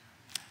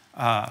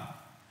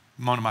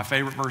 One of my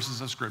favorite verses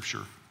of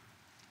Scripture,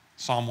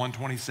 Psalm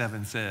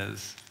 127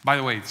 says, by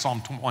the way, Psalm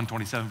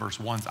 127 verse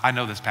 1, I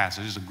know this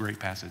passage, it's a great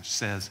passage,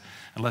 says,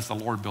 unless the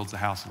Lord builds the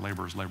house, the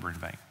laborers labor in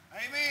vain.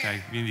 Amen.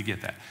 Okay, you need to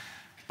get that.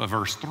 But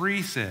verse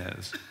 3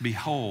 says,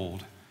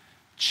 behold,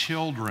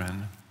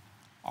 children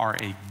are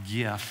a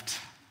gift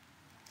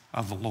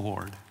of the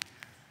Lord.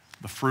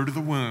 The fruit of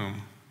the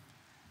womb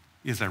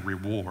is a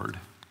reward.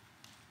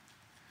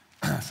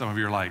 Some of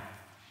you are like,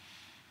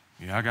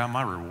 yeah, I got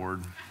my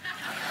reward.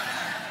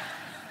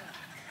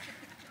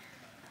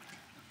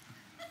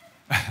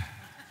 But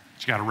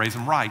you got to raise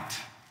them right,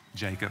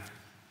 Jacob.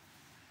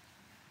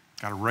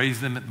 Got to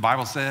raise them, the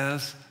Bible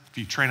says, if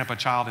you train up a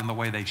child in the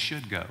way they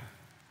should go,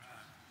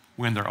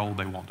 when they're old,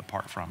 they won't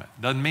depart from it.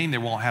 Doesn't mean they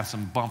won't have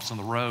some bumps on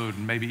the road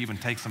and maybe even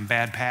take some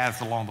bad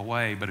paths along the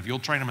way, but if you'll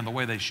train them in the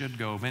way they should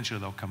go, eventually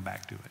they'll come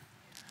back to it.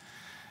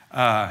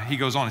 He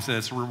goes on, he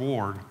says,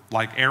 reward,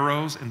 like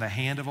arrows in the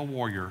hand of a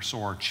warrior,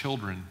 so are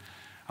children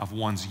of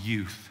one's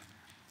youth.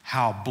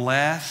 How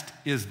blessed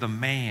is the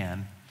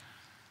man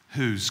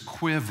whose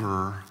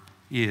quiver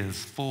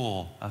is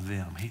full of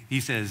them.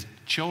 He says,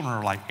 children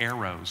are like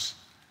arrows.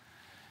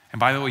 And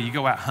by the way, you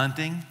go out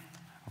hunting,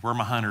 where are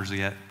my hunters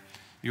at?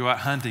 You go out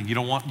hunting, you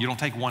don't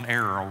take one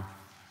arrow,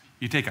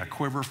 you take a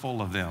quiver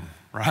full of them,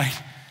 right?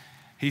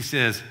 He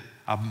says,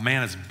 a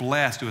man is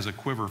blessed who has a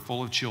quiver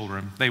full of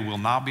children. They will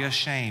not be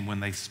ashamed when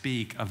they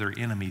speak of their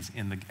enemies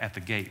at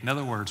the gate. In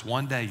other words,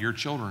 one day your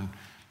children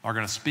are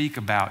going to speak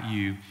about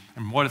you.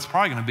 And what it's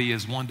probably going to be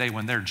is one day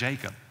when they're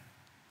Jacob,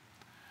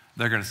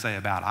 they're going to say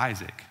about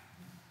Isaac,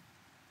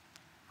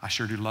 I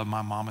sure do love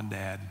my mom and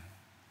dad.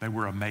 They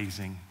were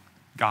amazing,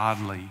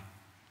 godly,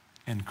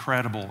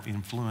 incredible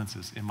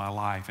influences in my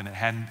life. And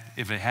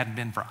if it hadn't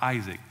been for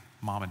Isaac,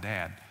 mom and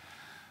dad,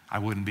 I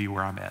wouldn't be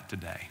where I'm at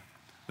today.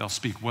 They'll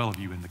speak well of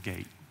you in the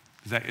gate.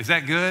 Is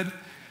that good?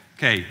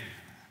 Okay.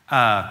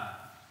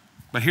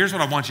 But here's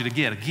what I want you to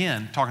get.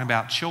 Again, talking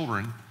about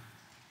children,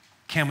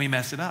 can we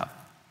mess it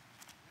up?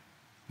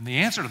 And the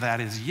answer to that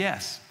is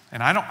yes.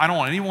 And I don't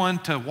want anyone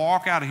to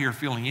walk out of here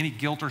feeling any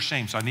guilt or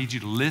shame. So I need you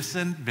to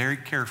listen very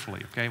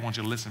carefully, okay? I want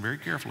you to listen very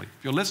carefully.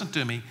 If you'll listen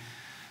to me,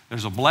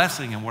 there's a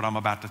blessing in what I'm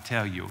about to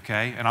tell you,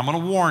 okay? And I'm going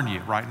to warn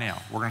you right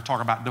now. We're going to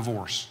talk about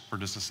divorce for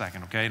just a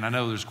second, okay? And I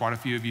know there's quite a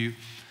few of you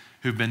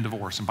who've been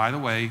divorced. And by the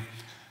way,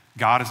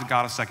 God is a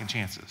God of second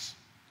chances.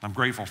 I'm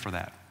grateful for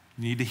that.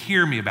 You need to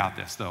hear me about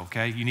this, though,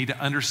 okay? You need to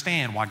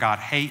understand why God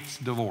hates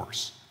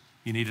divorce.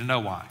 You need to know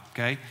why,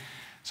 okay?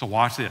 So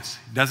watch this.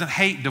 He doesn't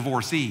hate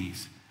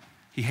divorcees.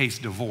 He hates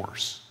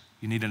divorce.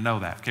 You need to know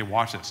that. Okay,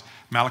 watch this.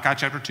 Malachi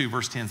chapter 2,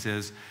 verse 10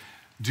 says,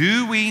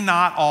 do we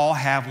not all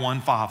have one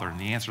Father? And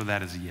the answer to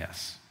that is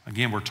yes.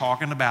 Again, we're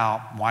talking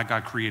about why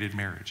God created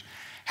marriage.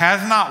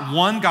 Has not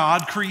one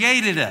God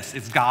created us?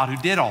 It's God who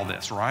did all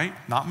this, right?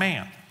 Not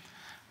man.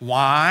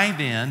 Why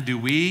then do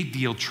we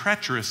deal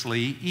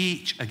treacherously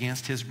each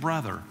against his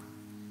brother,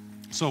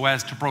 so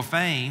as to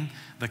profane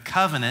the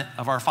covenant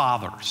of our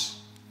fathers?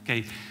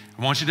 Okay,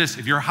 I want you to,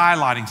 if you're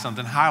highlighting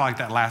something, highlight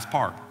that last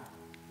part.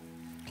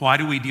 Why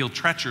do we deal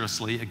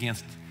treacherously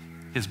against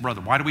his brother?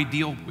 Why do we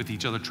deal with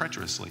each other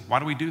treacherously? Why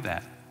do we do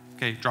that?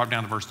 Okay, drop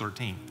down to verse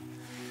 13.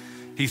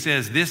 He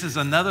says, this is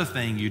another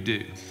thing you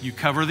do. You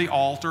cover the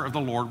altar of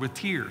the Lord with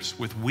tears,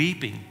 with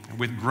weeping, and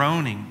with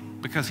groaning,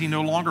 because he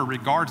no longer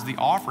regards the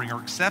offering or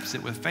accepts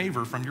it with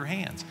favor from your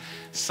hands.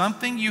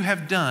 Something you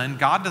have done,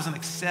 God doesn't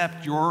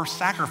accept your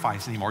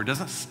sacrifice anymore. He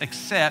doesn't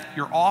accept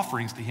your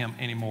offerings to him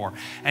anymore.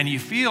 And you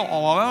feel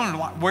all alone.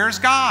 Where's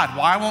God?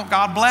 Why won't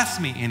God bless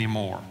me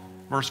anymore?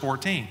 Verse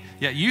 14,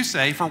 yet you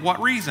say, for what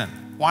reason?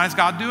 Why is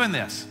God doing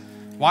this?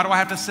 Why do I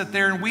have to sit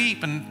there and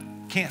weep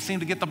and can't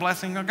seem to get the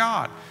blessing of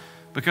God?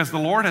 Because the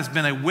Lord has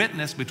been a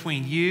witness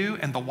between you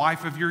and the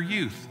wife of your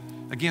youth,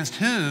 against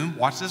whom,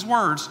 watch these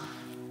words,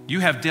 you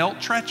have dealt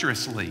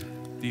treacherously.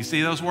 Do you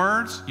see those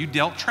words? You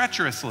dealt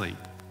treacherously.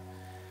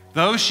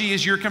 Though she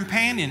is your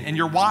companion and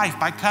your wife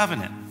by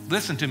covenant.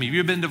 Listen to me, if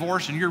you've been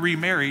divorced and you're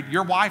remarried,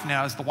 your wife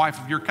now is the wife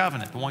of your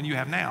covenant, the one you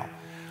have now.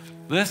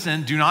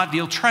 Listen, do not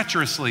deal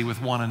treacherously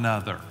with one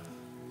another.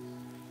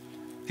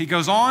 He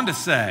goes on to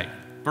say,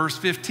 verse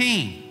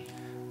 15,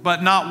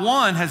 but not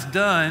one has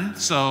done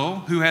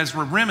so who has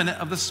a remnant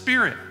of the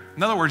Spirit.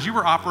 In other words, you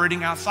were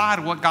operating outside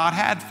of what God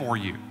had for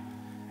you.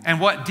 And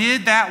what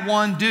did that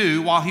one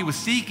do while he was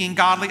seeking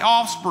godly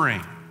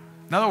offspring?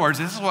 In other words,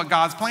 this is what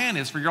God's plan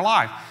is for your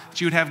life, that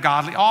you would have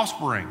godly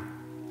offspring.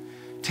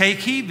 Take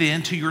heed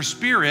then to your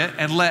spirit,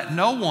 and let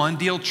no one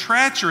deal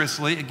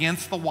treacherously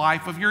against the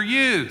wife of your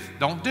youth.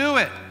 Don't do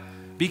it.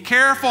 Be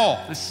careful.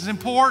 This is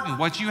important.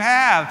 What you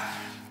have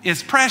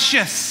is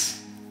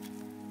precious.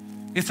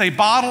 It's a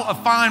bottle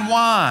of fine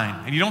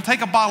wine. And you don't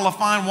take a bottle of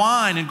fine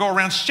wine and go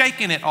around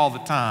shaking it all the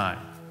time.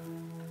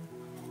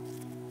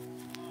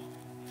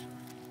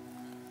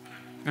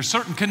 There's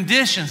certain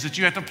conditions that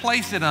you have to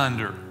place it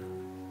under.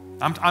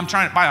 I'm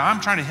trying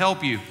to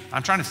help you.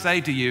 I'm trying to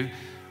say to you,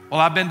 well,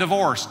 I've been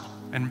divorced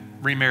and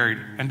remarried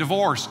and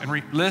divorced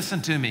and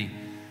listen to me.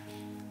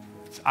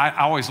 I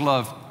always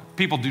love,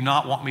 people do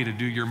not want me to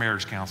do your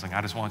marriage counseling.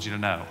 I just want you to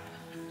know.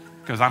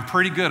 Because I'm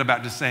pretty good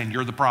about just saying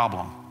you're the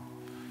problem.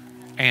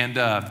 And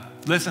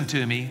listen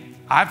to me,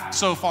 I've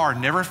so far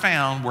never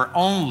found where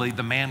only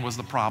the man was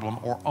the problem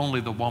or only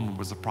the woman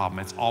was the problem.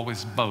 It's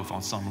always both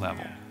on some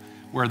level,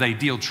 where they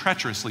deal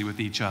treacherously with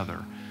each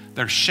other.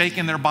 They're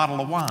shaking their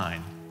bottle of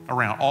wine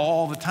around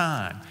all the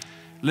time.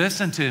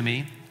 Listen to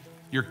me,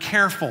 you're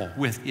careful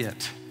with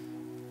it.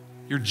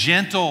 You're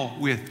gentle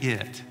with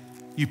it.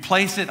 You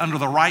place it under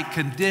the right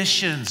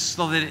conditions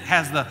so that it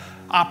has the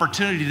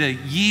opportunity to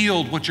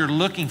yield what you're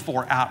looking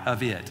for out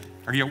of it.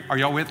 Are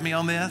y'all with me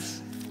on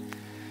this?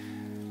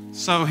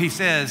 So he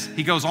says,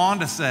 he goes on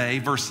to say,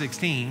 verse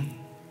 16,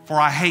 for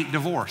I hate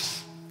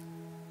divorce.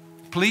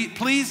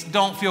 Please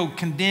don't feel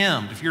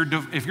condemned. If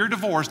you're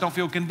divorced, don't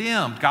feel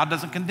condemned. God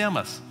doesn't condemn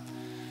us.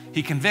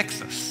 He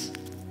convicts us.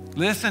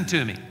 Listen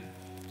to me.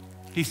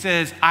 He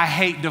says, I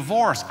hate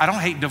divorce. I don't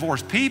hate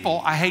divorced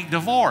people. I hate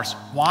divorce.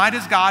 Why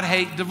does God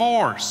hate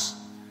divorce?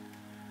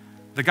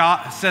 The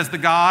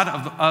God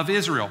of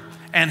Israel.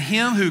 And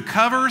him who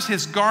covers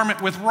his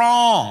garment with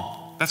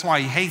wrong. That's why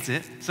he hates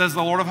it, says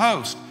the Lord of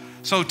hosts.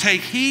 So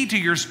take heed to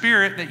your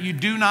spirit that you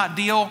do not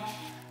deal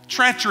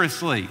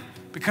treacherously.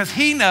 Because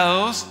he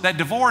knows that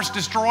divorce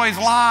destroys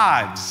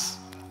lives.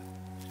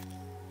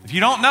 If you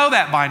don't know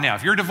that by now,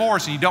 if you're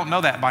divorced and you don't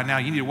know that by now,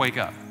 you need to wake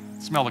up,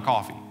 smell the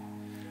coffee.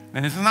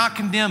 And this is not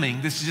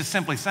condemning, this is just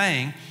simply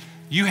saying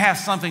you have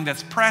something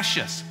that's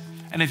precious.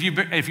 And if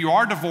you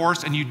are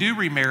divorced and you do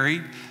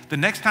remarry, the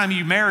next time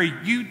you marry,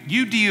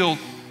 you deal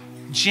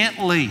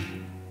gently,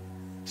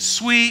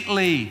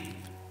 sweetly,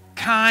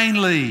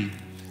 kindly.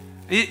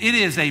 It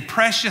is a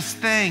precious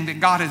thing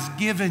that God has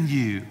given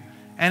you.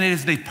 And it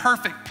is the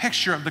perfect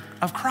picture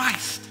of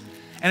Christ.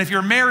 And if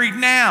you're married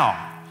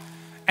now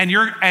and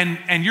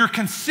you're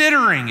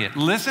considering it,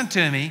 listen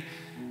to me.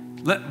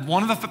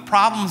 One of the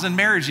problems in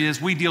marriage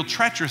is we deal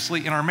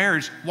treacherously in our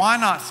marriage. Why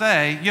not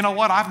say, you know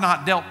what, I've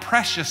not dealt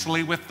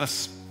preciously with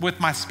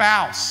my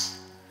spouse,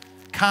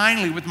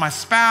 kindly with my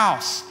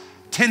spouse,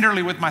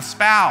 tenderly with my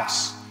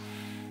spouse.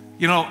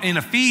 You know, in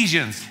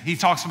Ephesians, he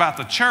talks about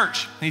the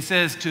church. He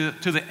says to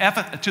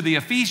the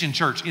Ephesian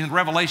church in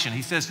Revelation,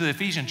 he says to the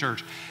Ephesian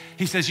church,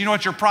 he says, you know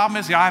what your problem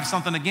is? I have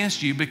something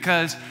against you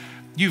because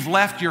you've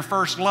left your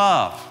first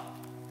love.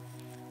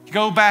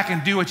 Go back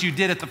and do what you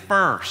did at the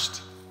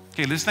first.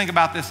 Okay, let's think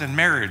about this in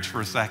marriage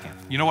for a second.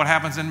 You know what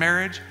happens in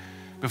marriage?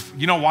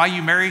 You know why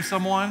you marry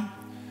someone?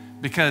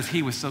 Because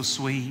he was so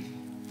sweet.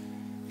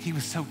 He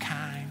was so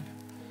kind.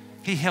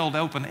 He held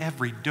open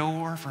every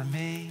door for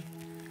me.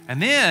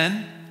 And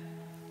then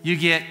you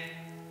get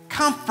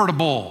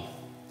comfortable.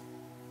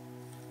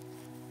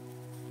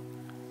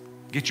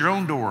 Get your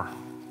own door.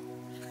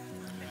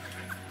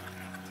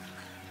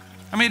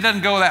 I mean, it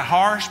doesn't go that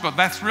harsh, but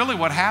that's really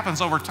what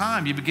happens over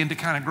time. You begin to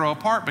kind of grow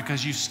apart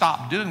because you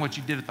stop doing what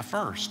you did at the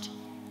first.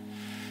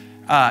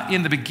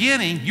 In the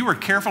beginning, you were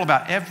careful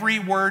about every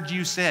word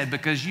you said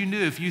because you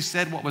knew if you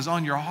said what was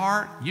on your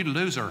heart, you'd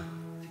lose her.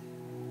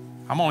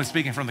 I'm only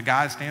speaking from the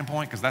guy's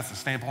standpoint because that's the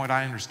standpoint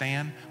I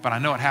understand, but I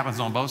know it happens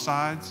on both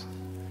sides.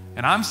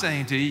 And I'm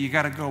saying to you, you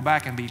got to go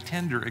back and be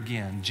tender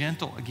again,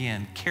 gentle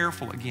again,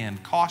 careful again,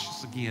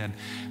 cautious again,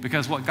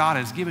 because what God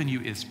has given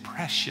you is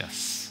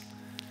precious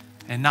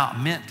and not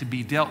meant to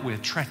be dealt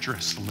with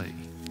treacherously.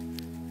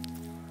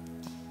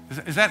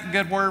 Is that a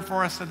good word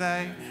for us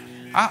today?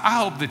 I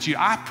hope that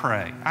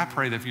I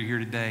pray that if you're here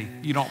today,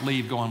 you don't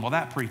leave going, well,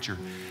 that preacher.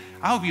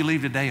 I hope you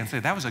leave today and say,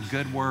 that was a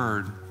good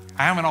word.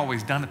 I haven't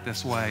always done it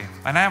this way,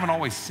 and I haven't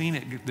always seen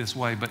it this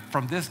way, but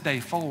from this day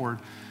forward,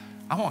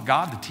 I want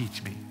God to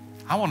teach me.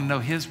 I want to know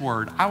His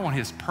word. I want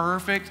His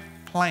perfect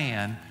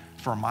plan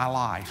for my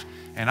life.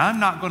 And I'm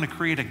not going to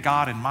create a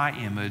God in my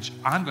image.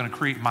 I'm going to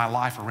create my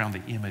life around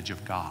the image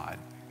of God.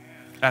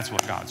 That's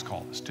what God's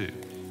called us to.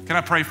 Can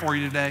I pray for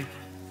you today?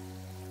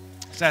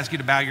 Just ask you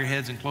to bow your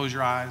heads and close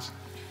your eyes.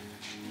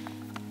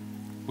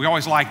 We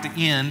always like to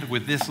end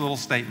with this little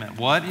statement.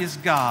 What is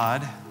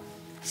God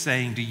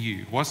saying to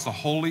you? What's the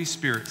Holy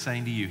Spirit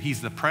saying to you?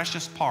 He's the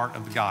precious part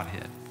of the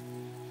Godhead.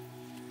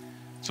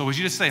 So would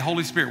you just say,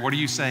 Holy Spirit, what are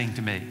you saying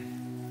to me?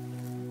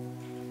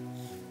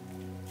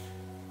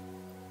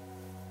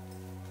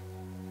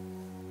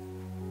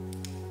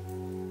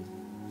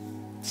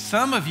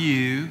 Some of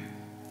you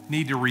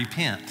need to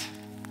repent.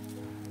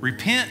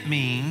 Repent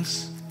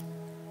means,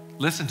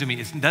 listen to me,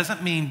 it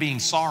doesn't mean being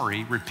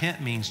sorry.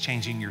 Repent means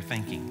changing your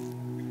thinking.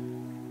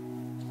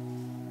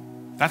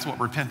 That's what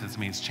repentance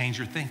means, change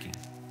your thinking.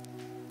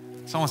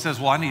 Someone says,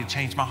 well, I need to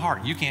change my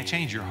heart. You can't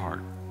change your heart.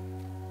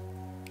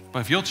 But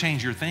if you'll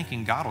change your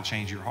thinking, God will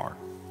change your heart.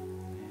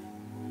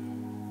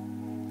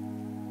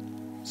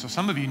 So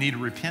some of you need to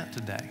repent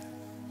today.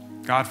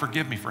 God,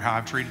 forgive me for how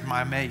I've treated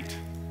my mate.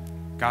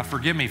 God,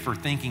 forgive me for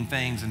thinking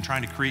things and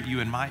trying to create you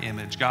in my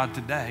image. God,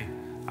 today,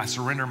 I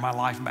surrender my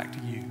life back to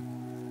you.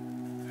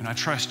 And I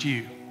trust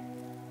you.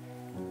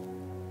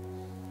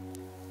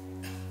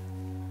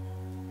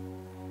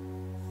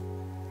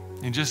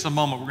 In just a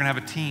moment, we're going to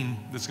have a team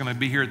that's going to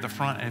be here at the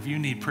front. And if you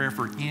need prayer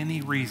for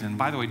any reason,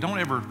 by the way, don't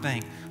ever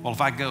think, well,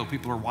 if I go,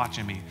 people are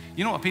watching me.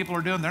 You know what people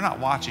are doing? They're not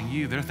watching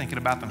you. They're thinking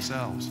about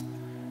themselves.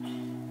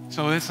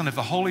 So listen, if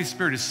the Holy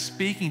Spirit is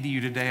speaking to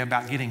you today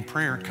about getting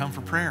prayer, come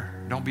for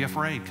prayer. Don't be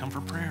afraid. Come for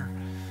prayer.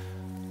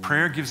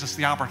 Prayer gives us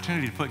the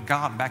opportunity to put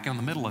God back in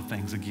the middle of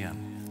things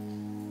again.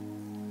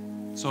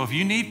 So if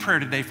you need prayer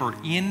today for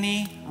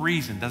any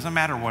reason, doesn't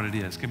matter what it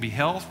is, it can be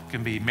health,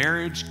 can be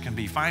marriage, can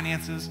be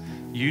finances,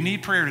 you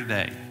need prayer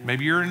today.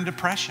 Maybe you're in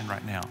depression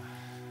right now.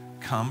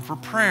 Come for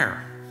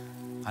prayer.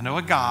 I know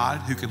a God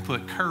who can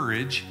put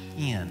courage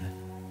in.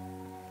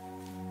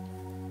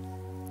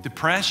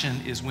 Depression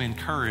is when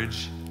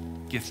courage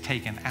gets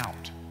taken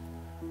out.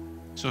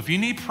 So if you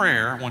need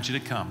prayer, I want you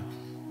to come.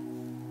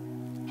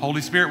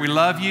 Holy Spirit, we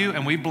love you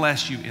and we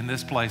bless you in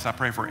this place. I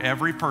pray for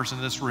every person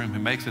in this room who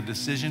makes a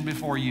decision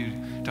before you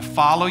to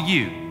follow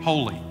you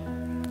wholly,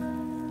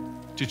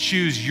 to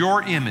choose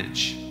your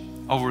image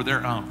over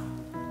their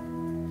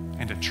own,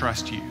 and to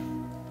trust you.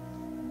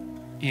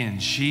 In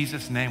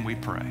Jesus' name we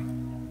pray.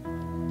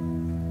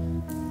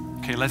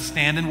 Okay, let's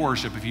stand and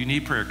worship. If you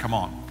need prayer, come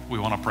on. We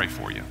want to pray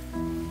for you.